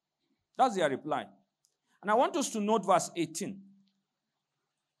up." That's their reply. And I want us to note verse 18.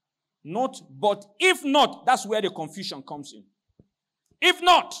 Note, but if not, that's where the confusion comes in. If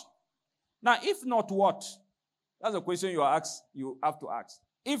not. Now, if not what? That's a question you have to ask.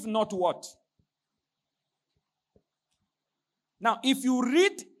 If not what? Now, if you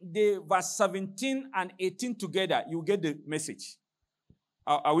read the verse 17 and 18 together, you get the message.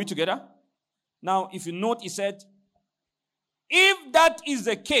 Are we together? Now, if you note, he said, if that is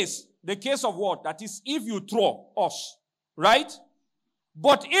the case of what? That is, if you throw us, right?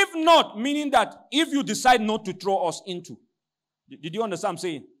 But if not, meaning that if you decide not to throw us into. Did you understand what I'm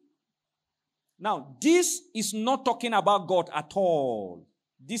saying? Now, this is not talking about God at all.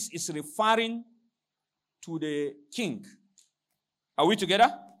 This is referring to the king. Are we together?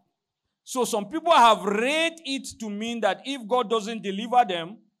 So some people have read it to mean that if God doesn't deliver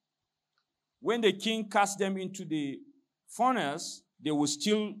them, when the king casts them into the furnace, they will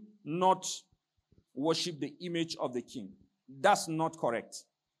still not worship the image of the king. That's not correct.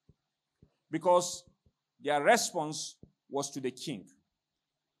 Because their response was to the king.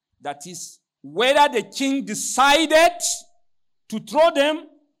 That is, whether the king decided to throw them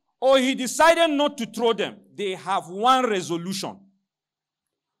or he decided not to throw them, they have one resolution.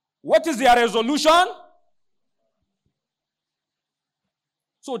 What is their resolution?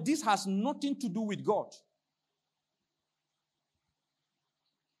 So this has nothing to do with God.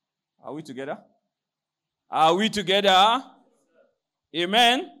 Are we together? Are we together?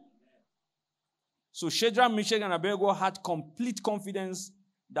 Amen. So Shadrach, Meshach, and Abednego had complete confidence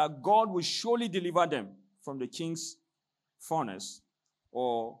that God will surely deliver them from the king's furnace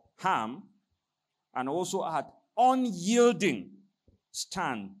or harm, and also had unyielding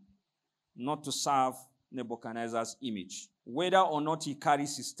stand not to serve Nebuchadnezzar's image, whether or not he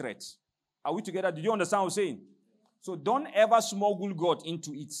carries his threat. Are we together? Did you understand what I'm saying? So don't ever smuggle God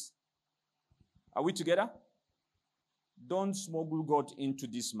into it. Are we together? Don't smuggle God into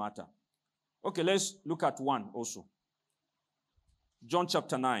this matter. Okay, let's look at one also. John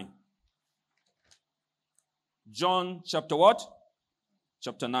chapter 9. John chapter what?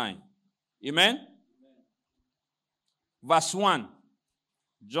 Chapter 9. Amen? Amen. Verse 1.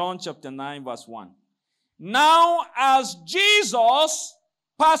 John chapter 9, verse 1. Now, as Jesus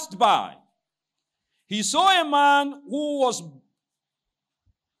passed by, he saw a man who was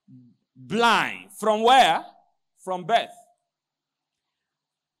blind. From where? From birth.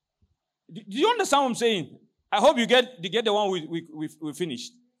 Do you understand what I'm saying? I hope you get the one we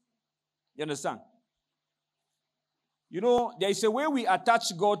finished. You understand? You know, there is a way we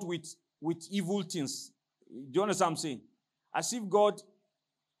attach God with evil things. Do you understand what I'm saying? As if God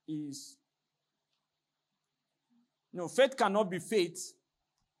is No, faith cannot be faith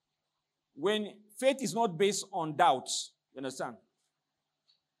when faith is not based on doubts. You understand?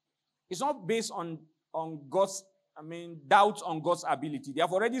 It's not based on God's, doubts on God's ability. They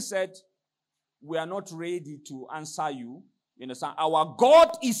have already said, we are not ready to answer you. You understand? Our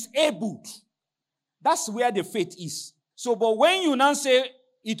God is able. That's where the faith is. So, but when you now say,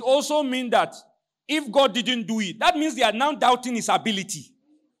 it also means that if God didn't do it, that means they are now doubting his ability.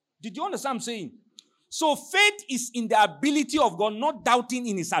 Did you understand what I'm saying? So faith is in the ability of God, not doubting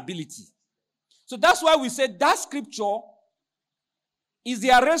in his ability. So that's why we said that scripture is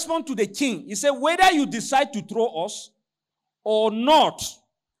their response to the king. He said, whether you decide to throw us or not,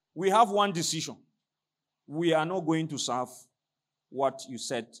 we have one decision. We are not going to serve what you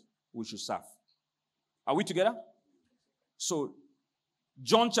said we should serve. Are we together? So,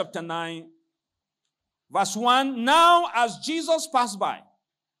 John chapter 9, verse 1. Now, as Jesus passed by,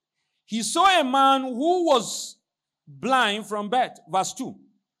 he saw a man who was blind from birth. Verse 2.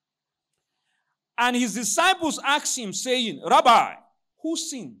 And his disciples asked him, saying, Rabbi, who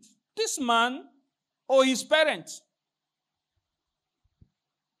sinned, this man or his parents,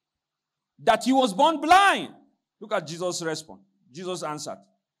 that he was born blind? Look at Jesus' response. Jesus answered,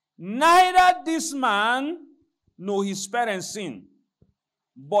 neither this man nor his parents sinned,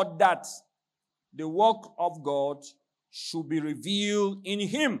 but that the work of God should be revealed in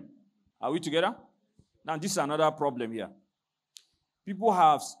him. Are we together? Now, this is another problem here. People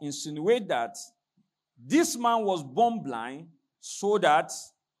have insinuated that this man was born blind so that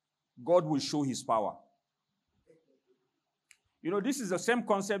God will show his power. You know, this is the same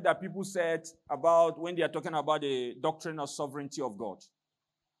concept that people said about when they are talking about the doctrine of sovereignty of God.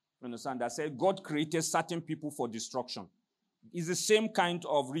 You understand? That said God created certain people for destruction. It's the same kind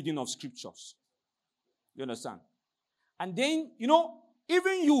of reading of scriptures. You understand? And then, you know,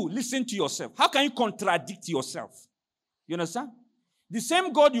 even you listen to yourself. How can you contradict yourself? You understand? The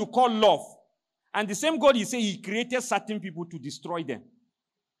same God you call love, and the same God you say he created certain people to destroy them.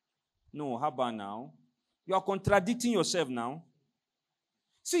 No, how about now? You are contradicting yourself now.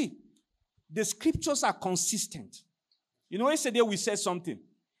 See, the scriptures are consistent. You know, yesterday we said something.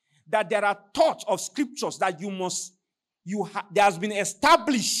 That there are thoughts of scriptures that there has been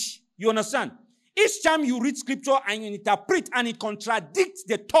established. You understand? Each time you read scripture and you interpret and it contradicts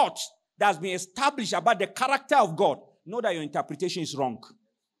the thought that has been established about the character of God, know that your interpretation is wrong.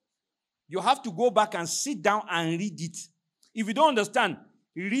 You have to go back and sit down and read it. If you don't understand,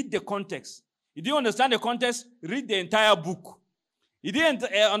 read the context. If you don't understand the context, read the entire book. If you didn't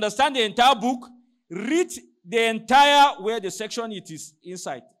understand the entire book, read the entire, where the section it is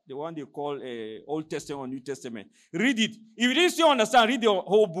inside, the one they call Old Testament or New Testament. Read it. If you didn't still understand, read the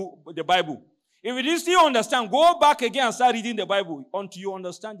whole book, the Bible. If you didn't still understand, go back again and start reading the Bible until you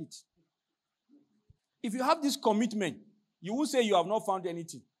understand it. If you have this commitment, you will say you have not found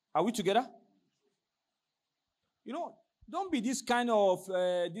anything. Are we together? You know, don't be this kind of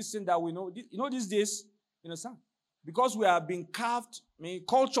this thing that we know. You know, these days, you understand? Because we have been carved,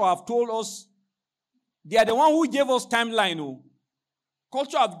 culture have told us, they are the one who gave us timeline. Oh.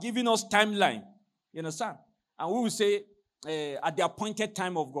 Culture have given us timeline. You understand? And we will say, at the appointed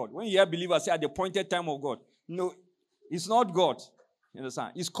time of God. When you hear believers say, at the appointed time of God. No, it's not God. You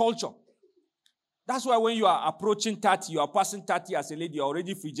understand? It's culture. That's why when you are approaching 30, you are passing 30 as a lady, you are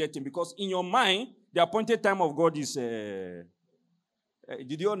already fidgeting. Because in your mind, the appointed time of God is... did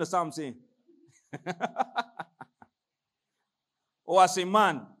you understand what I'm saying? Or as a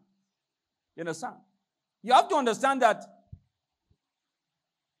man. You understand? You have to understand that.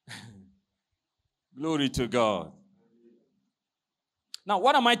 Glory to God. Now,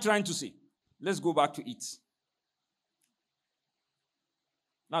 what am I trying to say? Let's go back to it.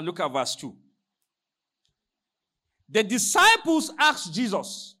 Now, look at verse 2. The disciples asked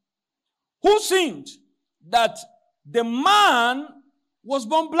Jesus, who sinned that the man was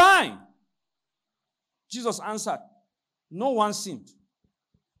born blind? Jesus answered, no one sinned.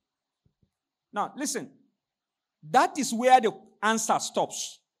 Now, listen. That is where the answer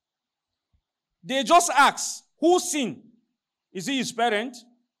stops. They just ask, who sinned? Is he his parent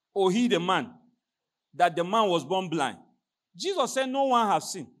or he the man? That the man was born blind. Jesus said, no one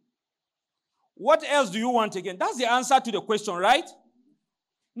has sinned. What else do you want again? That's the answer to the question, right?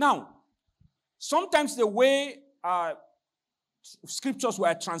 Now, sometimes the way scriptures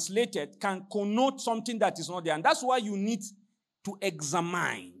were translated can connote something that is not there. And that's why you need to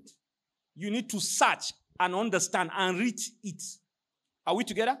examine. You need to search and understand and read it. Are we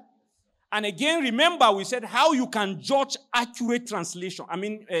together? And again, remember we said how you can judge accurate translation,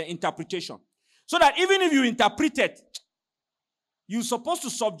 interpretation. So that even if you interpret it, you're supposed to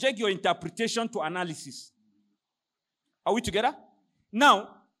subject your interpretation to analysis. Are we together?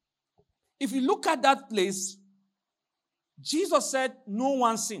 Now, if you look at that place, Jesus said, no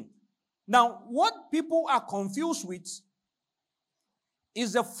one sinned. Now, what people are confused with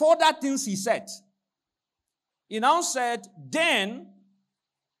is the further things he said. He now said, then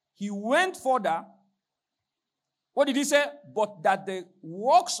he went further. What did he say? But that the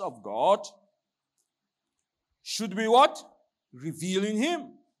works of God should be what? Revealed in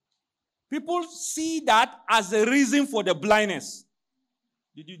him. People see that as a reason for the blindness.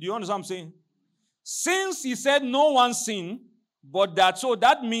 Do you understand what I'm saying? Since he said no one sinned, but that, so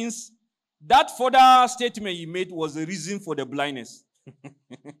that means that further statement he made was the reason for the blindness.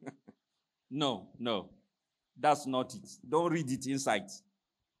 No. That's not it. Don't read it inside.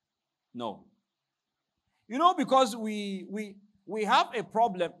 No. You know, because we have a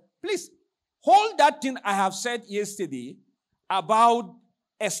problem. Please, hold that thing I have said yesterday about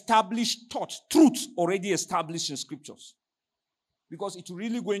established thoughts, truths already established in scriptures. Because it's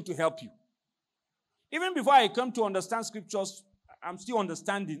really going to help you. Even before I come to understand scriptures, I'm still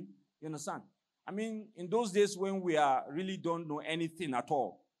understanding. You understand? I mean, in those days when we really don't know anything at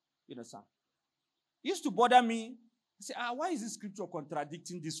all. You understand? It used to bother me. I say, why is this scripture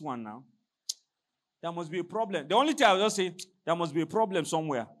contradicting this one now? There must be a problem. The only thing I will just say, there must be a problem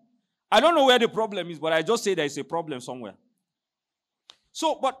somewhere. I don't know where the problem is, but I just say there is a problem somewhere.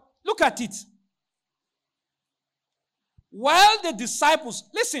 So, but look at it. While the disciples,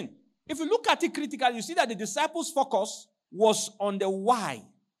 listen, if you look at it critically, you see that the disciples' focus was on the why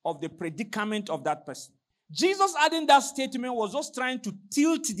of the predicament of that person. Jesus adding that statement was just trying to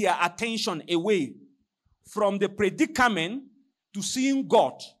tilt their attention away from the predicament to seeing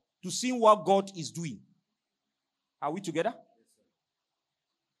God, to seeing what God is doing. Are we together?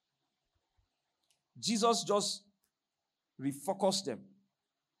 Jesus just refocused them,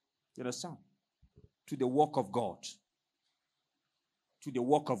 you understand, to the work of God. To the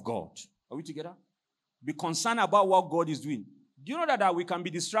work of God. Are we together? Be concerned about what God is doing. Do you know that we can be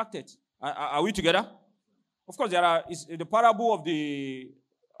distracted? Are we together? Of course, it's the parable of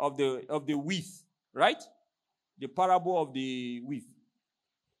the wheat, right? The parable of the wheat.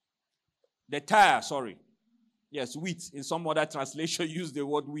 The tire, sorry. Yes, wheat. In some other translation, use the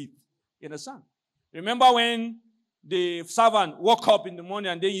word wheat. You understand? Remember when the servant woke up in the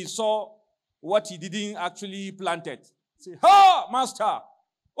morning and then he saw what he didn't actually plant it. Say, "Ha, master,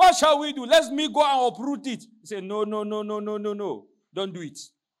 what shall we do? Let me go and uproot it." He said, No. Don't do it.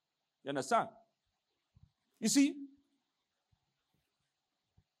 You understand? You see,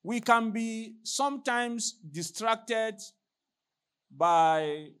 we can be sometimes distracted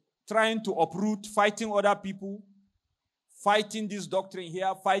by trying to uproot, fighting other people, fighting this doctrine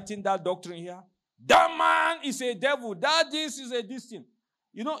here, fighting that doctrine here. That man is a devil. That this is a this thing.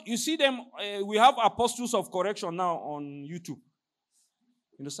 You know, you see them, we have apostles of correction now on YouTube.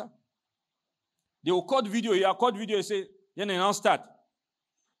 You understand? They will cut video here, you say, then they now start.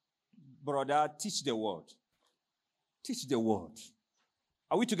 Brother, teach the word. Teach the word.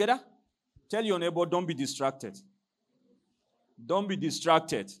 Are we together? Tell your neighbor, don't be distracted. Don't be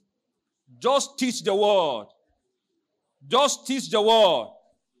distracted. Just teach the word. Just teach the word.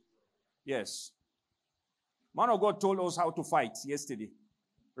 Yes. Man of God told us how to fight yesterday.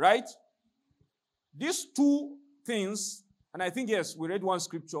 Right? These two things, and I think, yes, we read one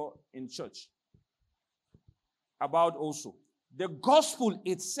scripture in church about also. The gospel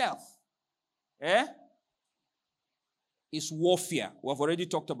itself is warfare. We have already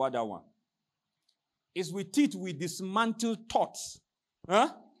talked about that one. It's with it we dismantle thoughts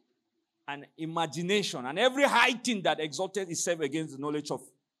and imagination and every high thing that exalted itself against the knowledge of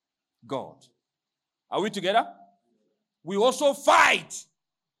God. Are we together? We also fight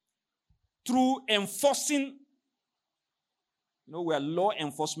through enforcing. You know, we are law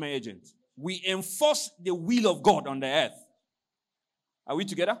enforcement agents. We enforce the will of God on the earth. Are we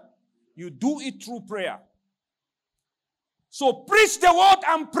together? You do it through prayer. So preach the word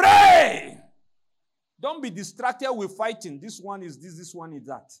and pray. Don't be distracted with fighting. This one is this one is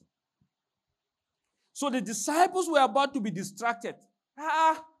that. So the disciples were about to be distracted.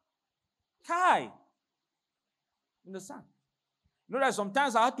 Kai. Understand? You know that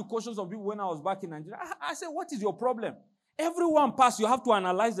sometimes I had to caution some people when I was back in Nigeria. I said, what is your problem? Everyone pass, you have to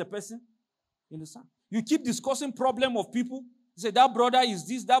analyze the person. You understand? You keep discussing problem of people. You say, that brother is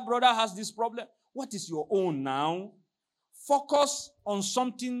this, that brother has this problem. What is your own now? Focus on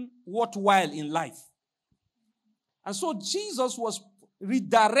something worthwhile in life. And so Jesus was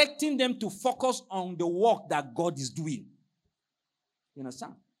redirecting them to focus on the work that God is doing. You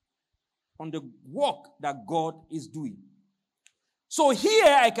understand? On the work that God is doing. So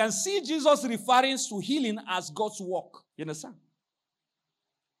here I can see Jesus referring to healing as God's work. You understand?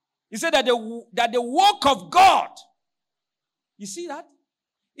 He said that the work of God, you see that,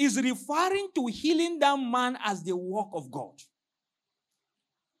 is referring to healing that man as the work of God.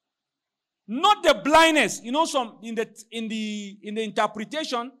 Not the blindness. You know, some in the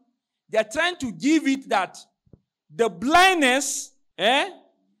interpretation, they are trying to give it that the blindness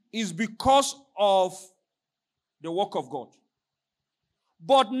is because of the work of God.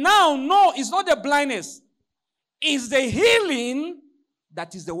 But now, no, it's not the blindness. It's the healing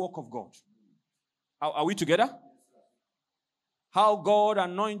that is the work of God. Are we together? How God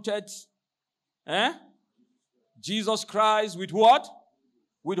anointed Jesus Christ with what?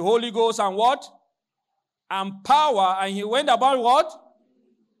 With Holy Ghost and what? And power. And he went about what?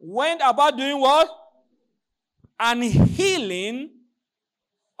 Went about doing what? And healing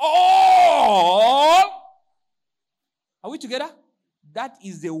all. Are we together? That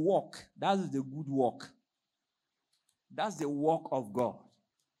is the work. That is the good work. That's the work of God.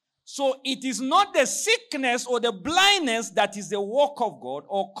 So it is not the sickness or the blindness that is the work of God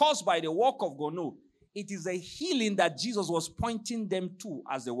or caused by the work of God. No. It is a healing that Jesus was pointing them to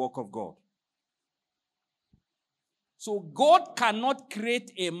as the work of God. So God cannot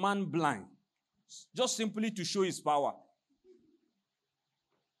create a man blind just simply to show his power.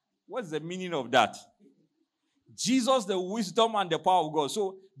 What's the meaning of that? Jesus, the wisdom and the power of God.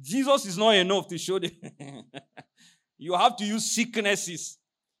 So Jesus is not enough to show the... You have to use sicknesses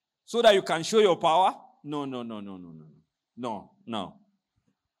so that you can show your power? No.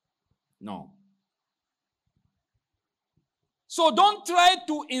 So don't try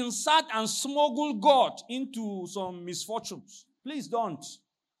to insert and smuggle God into some misfortunes. Please don't.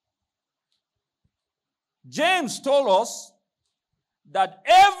 James told us that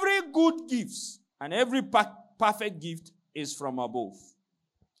every good gift and every perfect gift is from above.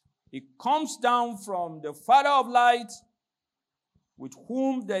 It comes down from the Father of light, with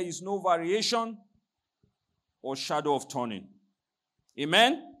whom there is no variation or shadow of turning.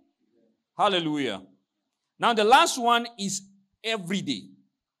 Amen? Hallelujah. Now the last one is every day.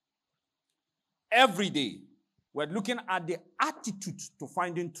 Every day. We're looking at the attitude to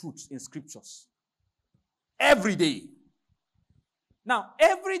finding truth in scriptures. Every day. Now,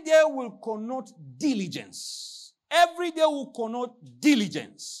 every day will connote diligence. Every day will connote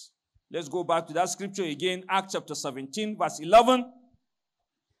diligence. Let's go back to that scripture again, Acts chapter 17, verse 11.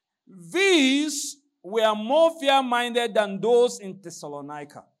 These were more fair-minded than those in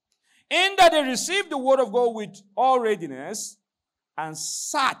Thessalonica, in that they received the word of God with all readiness and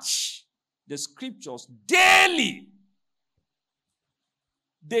search the scriptures daily.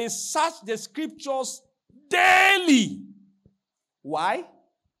 They search the scriptures daily. Why?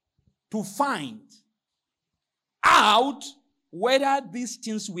 To find out whether these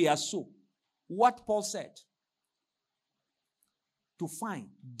things were so. What Paul said. To find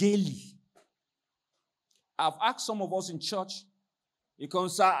daily. I've asked some of us in church, you come,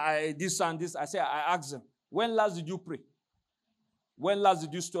 sir, this and this. I asked them, when last did you pray? When last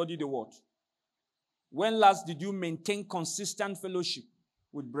did you study the word? When last did you maintain consistent fellowship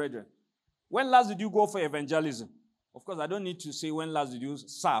with brethren? When last did you go for evangelism? Of course, I don't need to say when last did you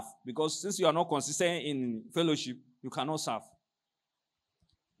serve, because since you are not consistent in fellowship, you cannot serve.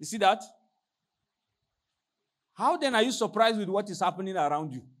 You see that? How then are you surprised with what is happening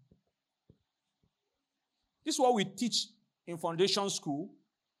around you? This is what we teach in foundation school,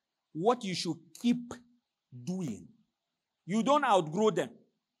 what you should keep doing. You don't outgrow them.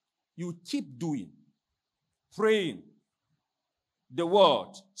 You keep doing. Praying the word,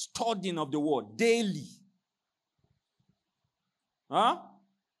 studying of the word daily.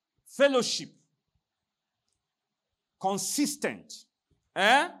 Fellowship. Consistent.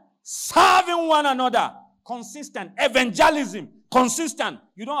 Serving one another. Consistent. Evangelism. Consistent.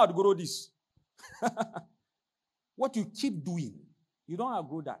 You don't outgrow this. What you keep doing, you don't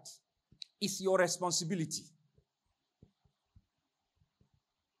outgrow that. It's your responsibility.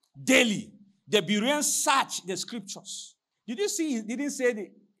 Daily. The Bereans search the scriptures. Did you see? It didn't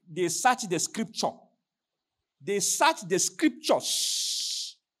say they search the scripture. They search the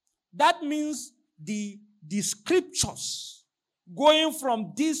scriptures. That means the scriptures going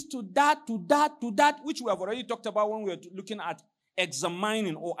from this to that, to that, to that, which we have already talked about when we were looking at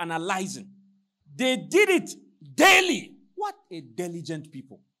examining or analyzing. They did it daily. What a diligent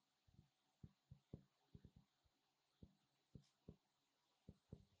people.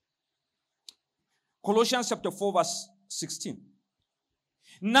 Colossians chapter 4 verse 16.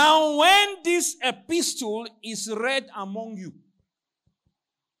 Now when this epistle is read among you,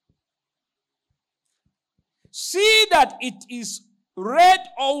 see that it is read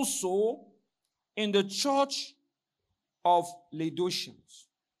also in the church of Laodiceans,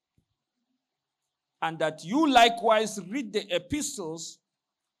 and that you likewise read the epistles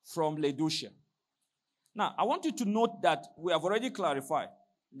from Laodicea. Now, I want you to note that we have already clarified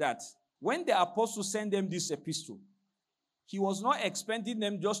that when the apostle sent them this epistle, he was not expecting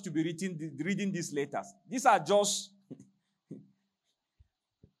them just to be reading these letters. These are just,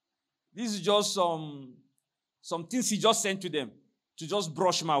 this is just some things he just sent to them to just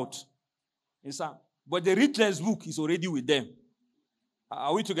brush them out. But the written book is already with them.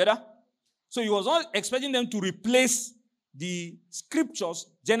 Are we together? So he was not expecting them to replace the scriptures,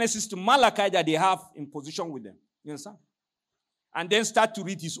 Genesis to Malachi, that they have in position with them. You understand? And then start to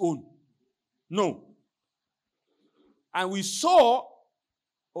read his own. No. And we saw,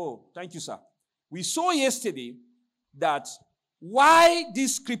 thank you, sir. We saw yesterday that why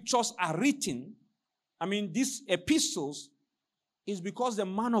these scriptures are written, these epistles, is because the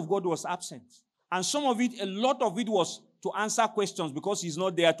man of God was absent. And some of it, a lot of it was to answer questions because he's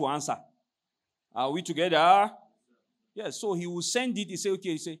not there to answer. Are we together? Yes, so he will send it. He said,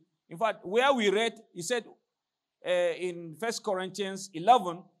 okay, in fact, where we read, he said in 1 Corinthians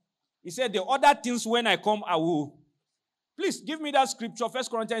 11, he said, the other things when I come, I will. Please give me that scripture, 1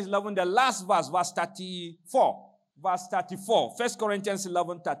 Corinthians 11, the last verse, verse 34. Verse 34, 1 Corinthians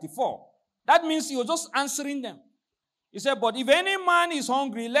 11, 34. That means he was just answering them. He said, but if any man is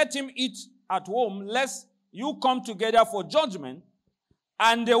hungry, let him eat at home, lest you come together for judgment.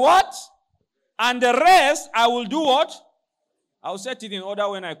 And the what? And the rest, I will do what? I will set it in order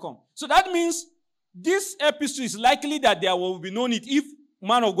when I come. So that means this epistle is likely that there will be no need if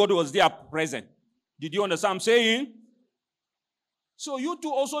man of God was there present. Did you understand what I'm saying? So you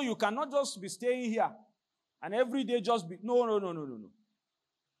too also, you cannot just be staying here and every day just be, no.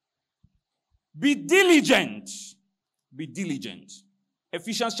 Be diligent. Be diligent.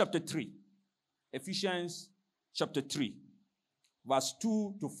 Ephesians chapter 3. Ephesians chapter 3, verse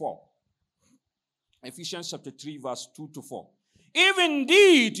 2 to 4. Ephesians chapter 3, verse 2 to 4. If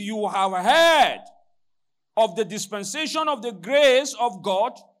indeed you have heard of the dispensation of the grace of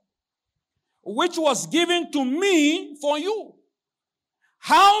God, which was given to me for you,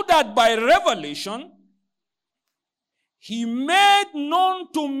 how that by revelation he made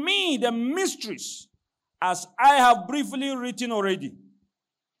known to me the mysteries, as I have briefly written already,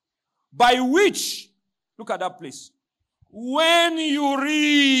 by which, look at that place, when you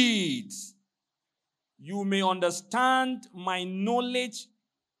read, you may understand my knowledge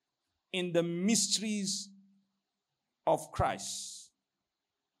in the mysteries of Christ.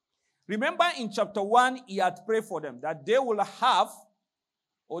 Remember in chapter 1, he had prayed for them that they will have,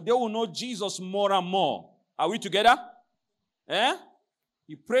 or they will know Jesus more and more. Are we together?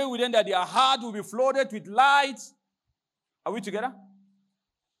 He prayed with them that their heart will be flooded with light. Are we together?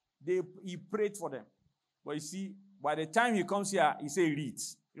 He prayed for them. But you see, by the time he comes here, he says, read.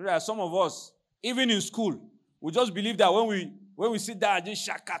 You know, some of us, even in school, we just believe that when we sit there and just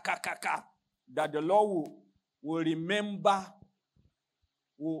that the Lord will remember,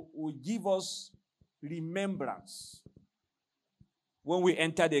 will give us remembrance when we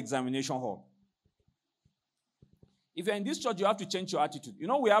enter the examination hall. If you're in this church, you have to change your attitude. You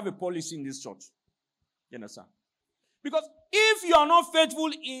know, we have a policy in this church. You understand? Because if you are not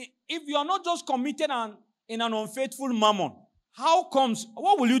faithful, if you are not just committed in an unfaithful mammon,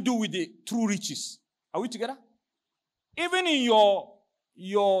 what will you do with the true riches? Are we together? Even in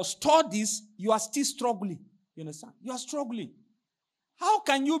your studies, you are still struggling. You understand? You are struggling. How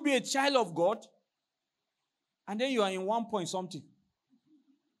can you be a child of God and then you are in 1 point something?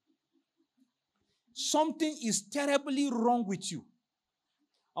 Something is terribly wrong with you.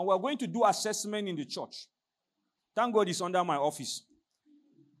 And we are going to do assessment in the church. Thank God it's under my office.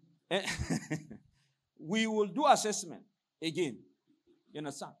 We will do assessment again. You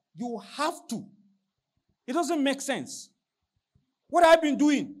understand? You have to. It doesn't make sense. What have I been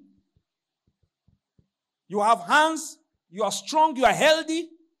doing? You have hands, you are strong, you are healthy.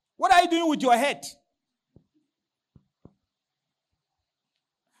 What are you doing with your head?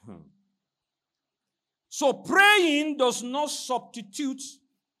 So praying does not substitute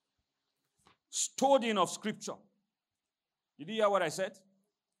studying of scripture. Did you hear what I said?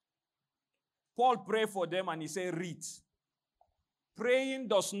 Paul prayed for them and he said, read. Praying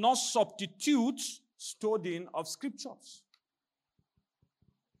does not substitute studying of scriptures.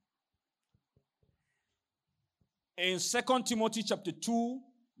 In 2 Timothy chapter 2,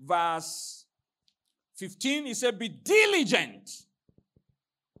 verse 15, he said, be diligent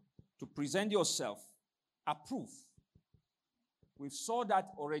to present yourself approved. We saw that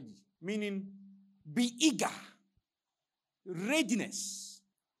already. Meaning, be eager. Readiness.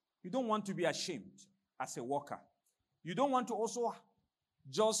 You don't want to be ashamed as a worker. You don't want to also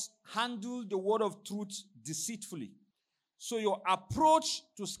just handle the word of truth deceitfully. So your approach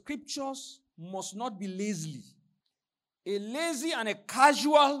to scriptures must not be lazily. A lazy and a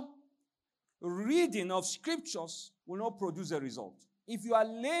casual reading of scriptures will not produce a result. If you are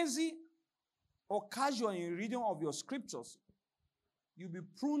lazy or casual in reading of your scriptures, you'll be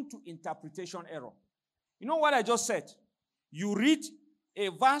prone to interpretation error. You know what I just said? You read a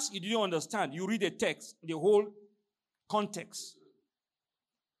verse you didn't understand. You read a text, the whole context.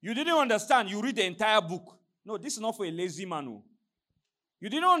 You didn't understand. You read the entire book. No, this is not for a lazy man. No. You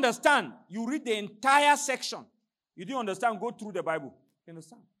didn't understand. You read the entire section. You didn't understand. Go through the Bible. You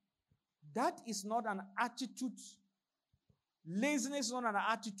understand? That is not an attitude. Laziness is not an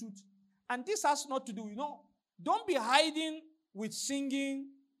attitude. And this has not to do, don't be hiding with singing.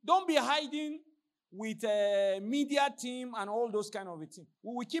 Don't be hiding with a media team and all those kind of things.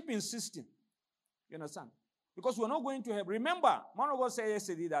 We will keep insisting. You understand? Because we're not going to help. Remember, man of God said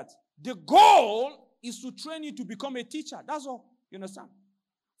yesterday that the goal is to train you to become a teacher. That's all. You understand?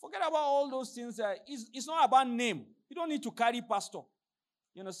 Forget about all those things. It's not about name. You don't need to carry pastor.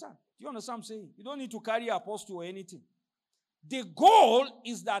 You understand? Do you understand what I'm saying? You don't need to carry apostle or anything. The goal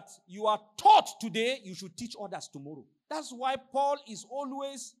is that you are taught today, you should teach others tomorrow. That's why Paul is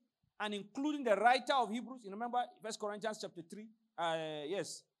always, and including the writer of Hebrews, you remember 1 Corinthians chapter 3?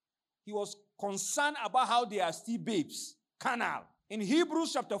 Yes. He was concerned about how they are still babes, carnal. In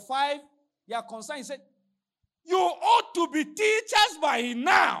Hebrews chapter 5, they are concerned. He said, you ought to be teachers by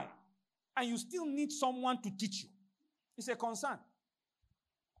now, and you still need someone to teach you. It's a concern.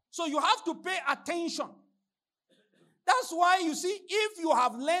 So you have to pay attention. That's why you see, if you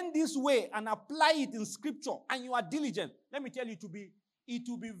have learned this way and apply it in scripture and you are diligent, let me tell you, it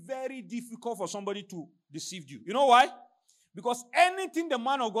will be very difficult for somebody to deceive you. You know why? Because anything the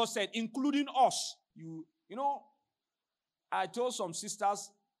man of God said, including us, I told some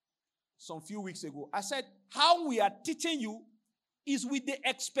sisters some few weeks ago, I said, how we are teaching you is with the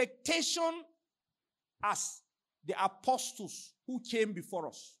expectation as the apostles who came before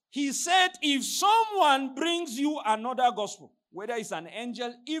us. He said, if someone brings you another gospel, whether it's an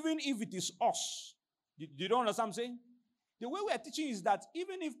angel, even if it is us, you don't understand what I'm saying? The way we are teaching is that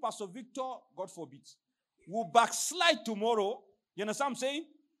even if Pastor Victor, God forbid, will backslide tomorrow, you understand what I'm saying?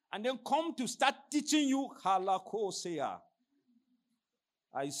 And then come to start teaching you halakosea.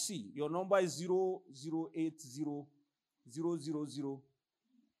 I see. Your number is 0080 000.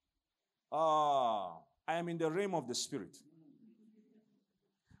 I am in the realm of the spirit.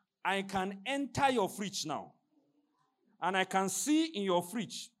 I can enter your fridge now. And I can see in your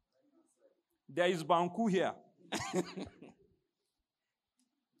fridge, there is Banku here.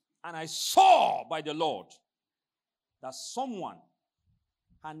 And I saw by the Lord that someone,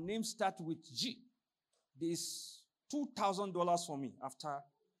 her name starts with G. There's $2,000 for me after.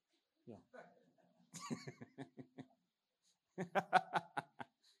 Yeah.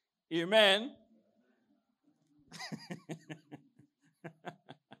 Amen.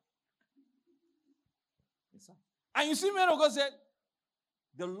 And you see, man of God said,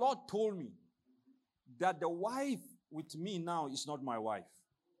 the Lord told me that the wife with me now is not my wife.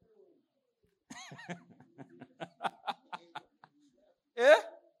 Eh?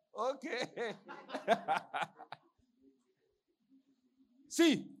 Okay.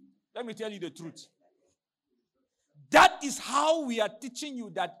 See, let me tell you the truth. That is how we are teaching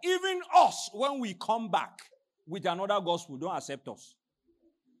you that even us, when we come back with another gospel, don't accept us.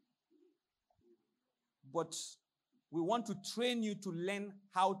 But we want to train you to learn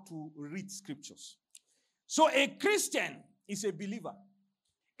how to read scriptures. So a Christian is a believer,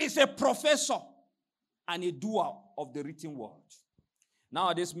 is a professor, and a doer of the written word.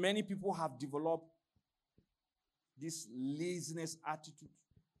 Nowadays, many people have developed this laziness attitude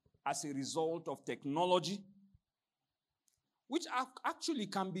as a result of technology, which actually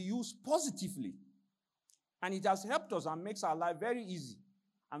can be used positively. And it has helped us and makes our life very easy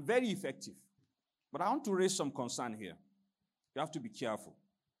and very effective. But I want to raise some concern here. You have to be careful.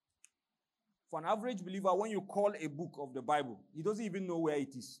 For an average believer, when you call a book of the Bible, he doesn't even know where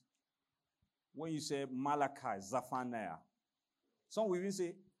it is. When you say Malachi, Zephaniah, some will even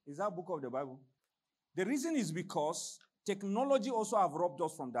say, is that book of the Bible? The reason is because technology also have robbed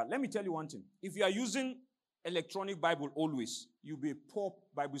us from that. Let me tell you one thing. If you are using electronic Bible always, you'll be a poor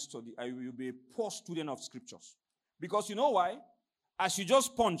Bible study. You'll be a poor student of scriptures. Because you know why? As you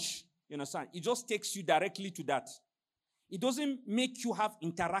just punch, you understand, it just takes you directly to that. It doesn't make you have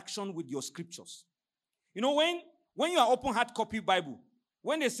interaction with your scriptures. You know, when you are open hard copy Bible,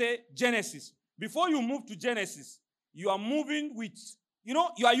 when they say Genesis, before you move to Genesis, you are moving with,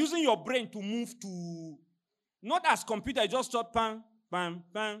 you are using your brain to move to Not as computer, you just start pam, pam,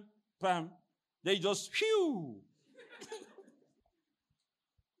 pam, pam. They just, phew.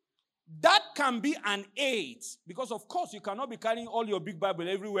 That can be an aid. Because, of course, you cannot be carrying all your big Bible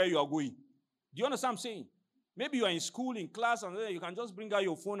everywhere you are going. Do you understand what I'm saying? Maybe you are in school, in class, and you can just bring out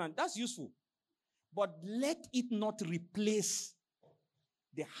your phone, and that's useful. But let it not replace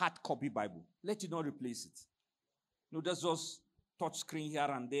the hard copy Bible. Let it not replace it. No, that's just touch screen here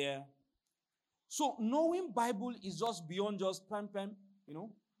and there. So knowing Bible is just beyond just pam, pam, you know.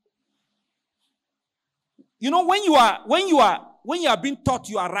 You know, when you are being taught,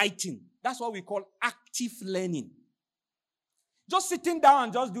 you are writing. That's what we call active learning. Just sitting down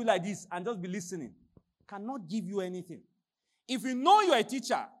and just do like this and just be listening cannot give you anything. If you know you're a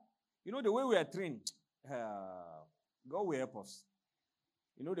teacher, you know the way we are trained, God will help us.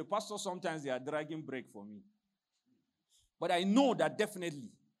 You know, the pastors sometimes they are dragging break for me. But I know that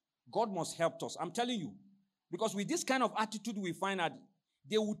definitely God must help us. I'm telling you. Because with this kind of attitude we find that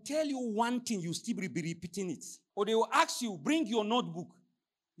they will tell you one thing, you still be repeating it. Or they will ask you, bring your notebook.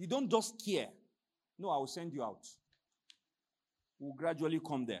 You don't just care. No, I will send you out. We'll gradually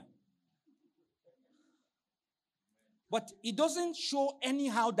come there. But it doesn't show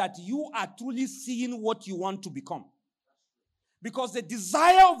anyhow that you are truly seeing what you want to become. Because the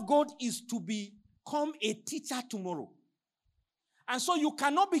desire of God is to become a teacher tomorrow. And so you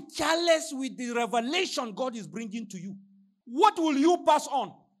cannot be careless with the revelation God is bringing to you. What will you pass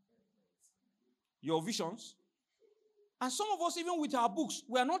on? Your visions. And some of us, even with our books,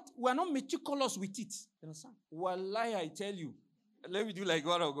 we are not meticulous with it. You understand? Wallahi, I tell you. Let me do like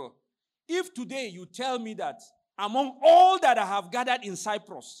God will go. If today you tell me that among all that I have gathered in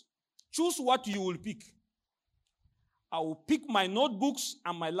Cyprus, choose what you will pick. I will pick my notebooks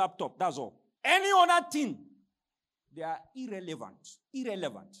and my laptop. That's all. Any other thing, they are irrelevant.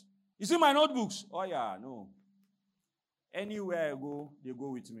 Irrelevant. You see my notebooks? Oh yeah, no. Anywhere I go, they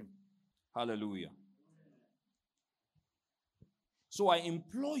go with me. Hallelujah. So I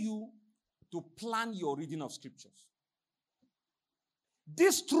implore you to plan your reading of scriptures.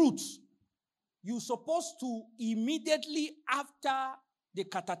 This truth, you're supposed to immediately after the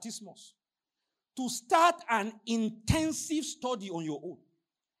Kartatismos, to start an intensive study on your own.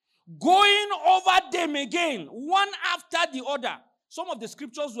 Going over them again, one after the other. Some of the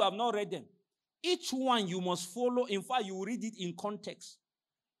scriptures you have not read them. Each one you must follow. In fact, you will read it in context.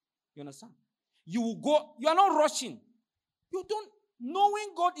 You understand? You will go, you are not rushing. You don't, knowing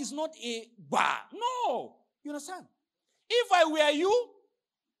God is not a bar. No. You understand? If I were you,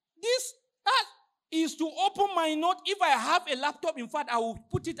 that is to open my note. If I have a laptop, in fact, I will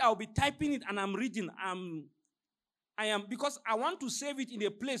put it, I will be typing it and I'm reading. Because I want to save it in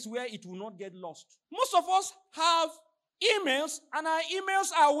a place where it will not get lost. Most of us have emails and our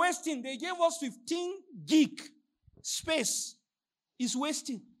emails are wasting. They gave us 15 gig space. It's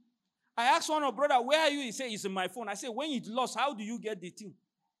wasting. I asked one of brother, where are you? He said, it's in my phone. I said, when it's lost, how do you get the thing?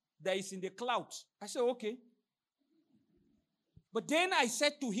 That is in the cloud. I said, okay. But then I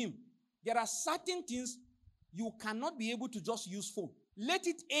said to him, there are certain things you cannot be able to just use phone. Let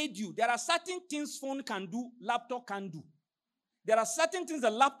it aid you. There are certain things phone can do, laptop can do. There are certain things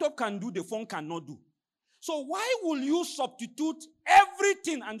the laptop can do, the phone cannot do. So why will you substitute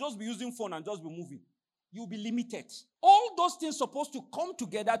everything and just be using phone and just be moving? You'll be limited. All those things supposed to come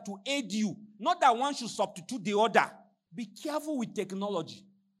together to aid you. Not that one should substitute the other. Be careful with technology.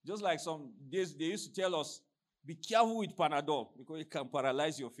 Just like some days they used to tell us, be careful with Panadol because it can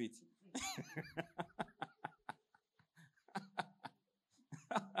paralyze your feet.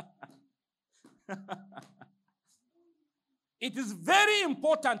 It is very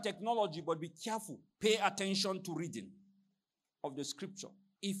important technology, but be careful. Pay attention to reading of the scripture.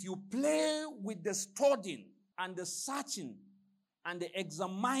 If you play with the studying and the searching and the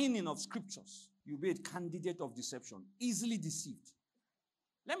examining of scriptures, you'll be a candidate of deception, easily deceived.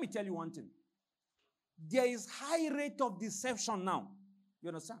 Let me tell you one thing. There is high rate of deception now. You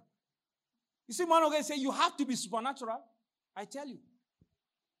understand? You see, man of God say you have to be supernatural. I tell you.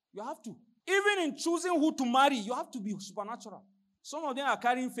 You have to. Even in choosing who to marry, you have to be supernatural. Some of them are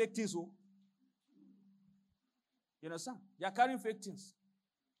carrying fake things. Oh. You understand? They are carrying fake things.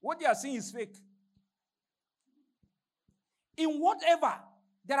 What they are saying is fake. In whatever,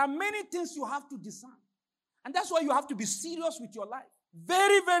 there are many things you have to discern. And that's why you have to be serious with your life.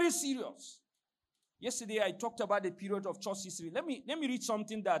 Very, very serious. Yesterday, I talked about the period of church history. Let me read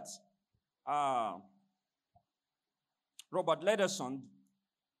something that Robert Lederson,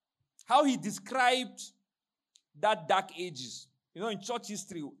 how he described that dark ages. You know, in church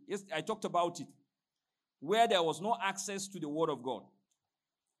history, yes, I talked about it, where there was no access to the Word of God.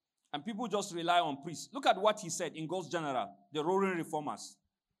 And people just rely on priests. Look at what he said in God's General, the Roaring Reformers,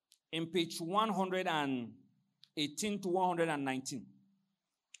 in page 118 to 119.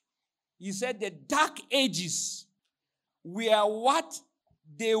 He said the dark ages were what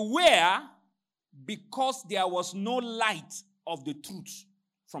they were because there was no light of the truth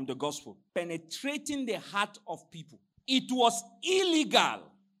from the gospel penetrating the heart of people. It was illegal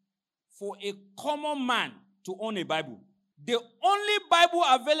for a common man to own a Bible. The only Bible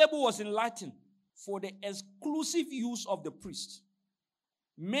available was in Latin for the exclusive use of the priest,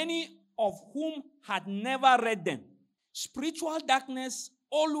 many of whom had never read them. Spiritual darkness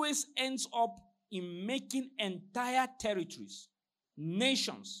always ends up in making entire territories,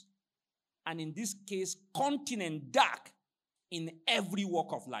 nations, and in this case, continent dark in every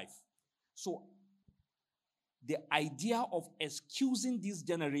walk of life. So, the idea of excusing this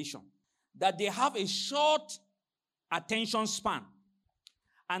generation, that they have a short attention span,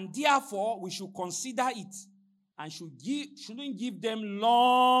 and therefore we should consider it and shouldn't give them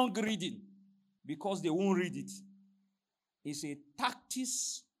long reading because they won't read it. It's a tactic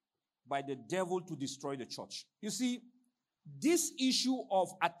by the devil to destroy the church. You see, this issue of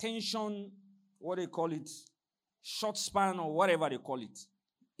attention, what they call it, short span or whatever they call it,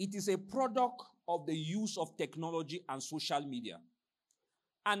 it is a product of the use of technology and social media.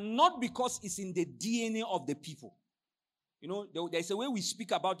 And not because it's in the DNA of the people. You know, there's a way we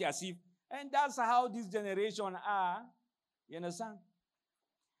speak about it as if, and that's how this generation are. You understand?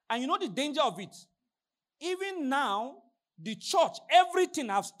 And you know the danger of it? Even now, the church, everything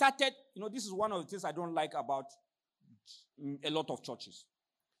have started, you know, this is one of the things I don't like about a lot of churches.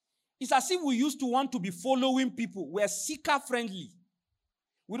 It's as if we used to want to be following people. We're seeker-friendly.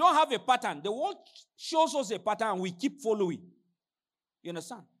 We don't have a pattern. The world shows us a pattern and we keep following. You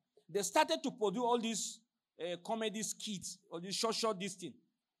understand? They started to produce all these comedy skits, or these short this thing.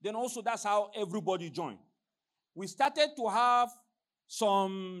 Then also that's how everybody joined. We started to have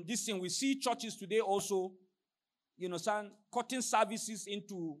this thing. We see churches today also, you know, cutting services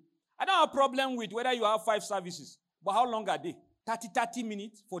into, I don't have a problem with whether you have 5 services, but how long are they? 30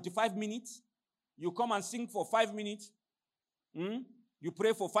 minutes, 45 minutes. You come and sing for 5 minutes. You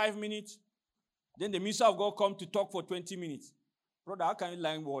pray for 5 minutes. Then the minister of God come to talk for 20 minutes. Brother, how can you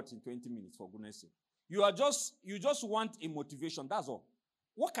learn what in 20 minutes, for goodness sake? You just want a motivation, that's all.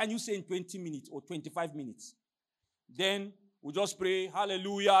 What can you say in 20 minutes or 25 minutes? Then we just pray,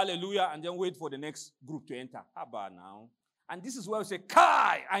 hallelujah, hallelujah, and then wait for the next group to enter. How about now? And this is where we say,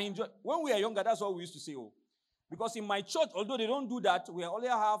 Kai, I enjoy. When we are younger, that's what we used to say. Oh. Because in my church, although they don't do that, we only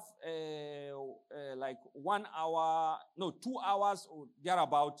have like 1 hour, 2 hours or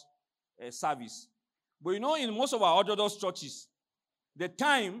thereabout service. But you know, in most of our Orthodox churches, the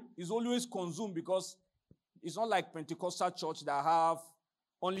time is always consumed because it's not like Pentecostal church that have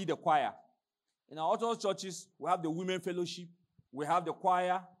only the choir. In our Orthodox churches, we have the women fellowship, we have the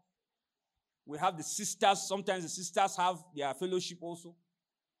choir, we have the sisters. Sometimes the sisters have their fellowship also.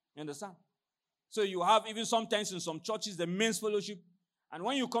 You understand? So you have even sometimes in some churches the men's fellowship. And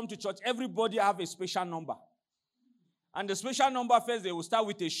when you come to church, everybody have a special number. And the special number first, they will start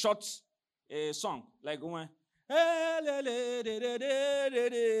with a short song. Like when,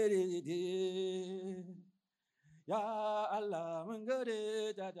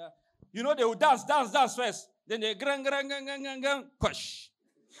 you know, they will dance first. Then they push.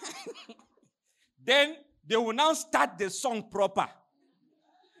 Then they will now start the song proper.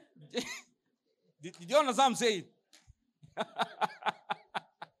 Did you understand what I'm saying?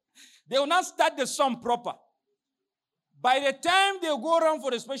 They will not start the song proper. By the time they go around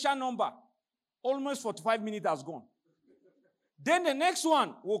for the special number, almost 45 minutes has gone. Then the next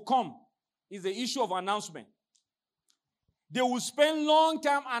one will come. Is the issue of announcement. They will spend long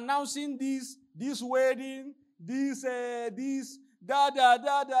time announcing this wedding, this, da.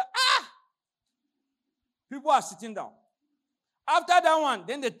 People are sitting down. After that one,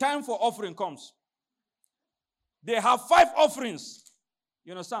 then the time for offering comes. They have 5 offerings.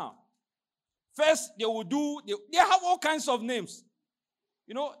 You understand? First, they will they have all kinds of names.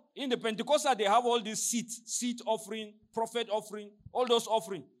 You know, in the Pentecostal, they have all these seat offering, prophet offering, all those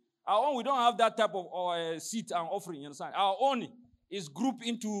offerings. Our own, we don't have that type of seat and offering, you understand? Our own is grouped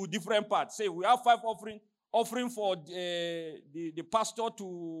into different parts. Say, we have 5 offering for the pastor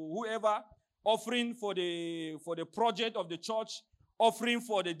to whoever, offering for the project of the church, offering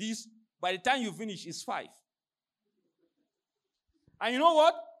for the this. By the time you finish, it's 5. And you know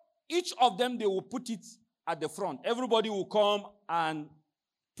what? Each of them, they will put it at the front. Everybody will come and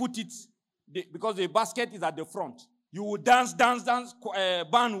put it, because the basket is at the front. You will dance,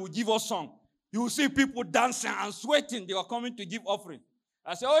 band will give us song. You will see people dancing and sweating. They are coming to give offering.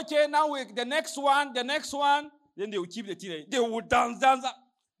 I say, okay, now the next one. Then they will keep the thing. They will dance.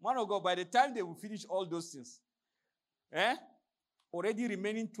 Man of God, by the time they will finish all those things, already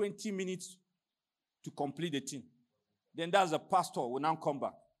remaining 20 minutes to complete the thing. Then that's the pastor will now come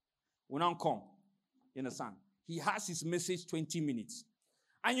back. Will now come. You understand? He has his message 20 minutes.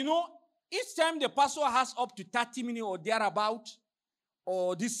 And each time the pastor has up to 30 minutes or thereabout,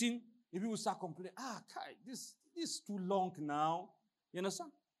 or this thing, the people will start complaining, Kai, this is too long now. You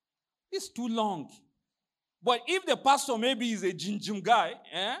understand? It's too long. But if the pastor maybe is a jim guy,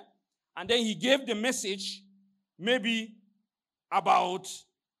 and then he gave the message maybe about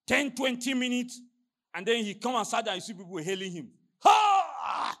 10, 20 minutes, and then he come and sat down, you see people hailing him.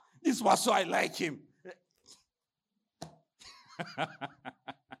 Ha! This pastor, I like him.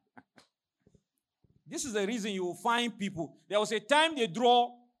 This is the reason you will find people. There was a time they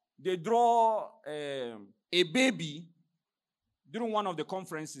draw a baby during one of the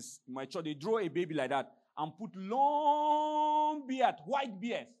conferences in my church. They draw a baby like that and put long beard, white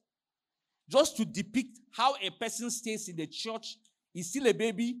beard, just to depict how a person stays in the church. He's still a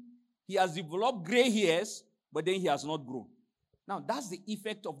baby. He has developed gray hairs, but then he has not grown. Now, that's the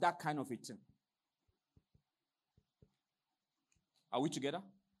effect of that kind of a thing. Are we together?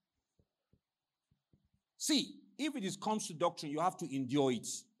 See, if it comes to doctrine, you have to endure it.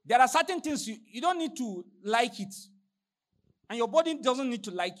 There are certain things you don't need to like it. And your body doesn't need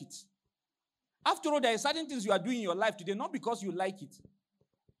to like it. After all, there are certain things you are doing in your life today, not because you like it.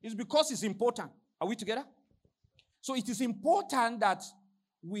 It's because it's important. Are we together? So it is important that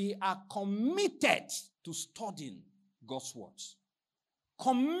we are committed to studying God's words.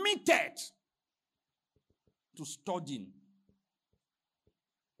 Committed to studying.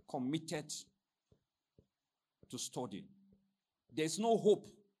 Committed to studying. There's no hope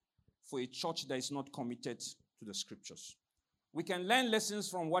for a church that is not committed to the scriptures. We can learn lessons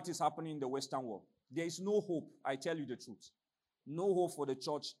from what is happening in the Western world. There is no hope, I tell you the truth. No hope for the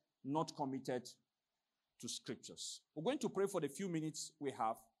church not committed to scriptures. We're going to pray for the few minutes we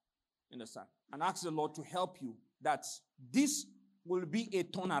have in the sun and ask the Lord to help you that this will be a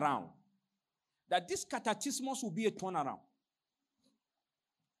turnaround. That this Kartatismos will be a turnaround.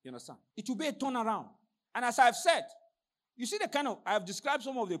 You understand? It will be a turnaround. And as I've said, you see I have described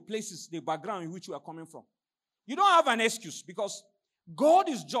some of the places, the background in which we are coming from. You don't have an excuse because God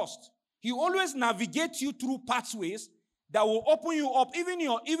is just. He always navigates you through pathways that will open you up. Even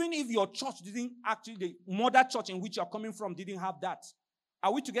if your church didn't actually, the mother church in which you are coming from didn't have that.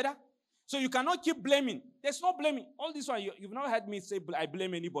 Are we together? So you cannot keep blaming. There's no blaming. All this one, you've not heard me say I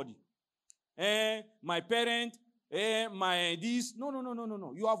blame anybody. My parent, my this.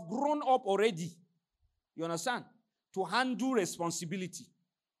 No. You have grown up already. You understand? To handle responsibility.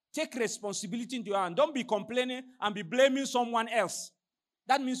 Take responsibility into your hand. Don't be complaining and be blaming someone else.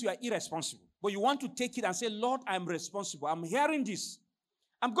 That means you are irresponsible. But you want to take it and say, Lord, I'm responsible. I'm hearing this.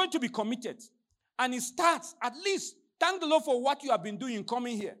 I'm going to be committed. And it starts, at least, thank the Lord for what you have been doing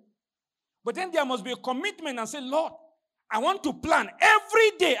coming here. But then there must be a commitment and say, Lord, I want to plan.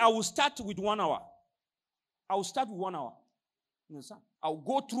 Every day I will start with 1 hour. I will start with 1 hour. You understand? I'll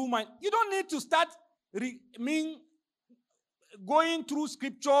go through you don't need to start going through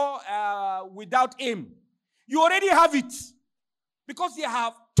scripture without aim. You already have it. Because they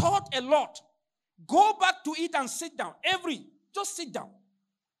have taught a lot. Go back to it and sit down. Just sit down.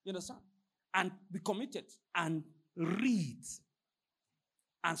 You understand? And be committed. And read.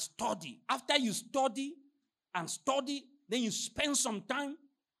 And study. After you study, then you spend some time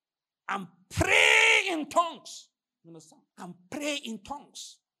and pray in tongues. You understand? And pray in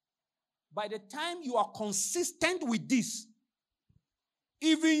tongues. By the time you are consistent with this,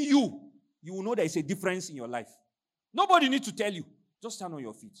 even you will know there is a difference in your life. Nobody needs to tell you. Just stand on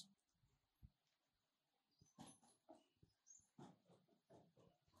your feet.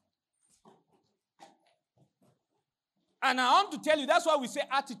 And I want to tell you, that's why we say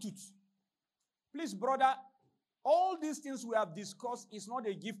attitude. Please, brother, all these things we have discussed is not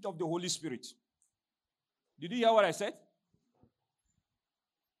a gift of the Holy Spirit. Did you hear what I said?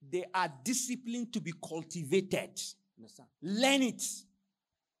 They are discipline to be cultivated. Understand? Learn it.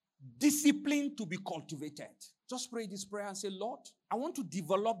 Discipline to be cultivated. Just pray this prayer and say, Lord, I want to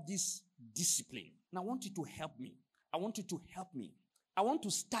develop this discipline. And I want you to help me. I want you to help me. I want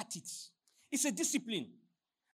to start it. It's a discipline.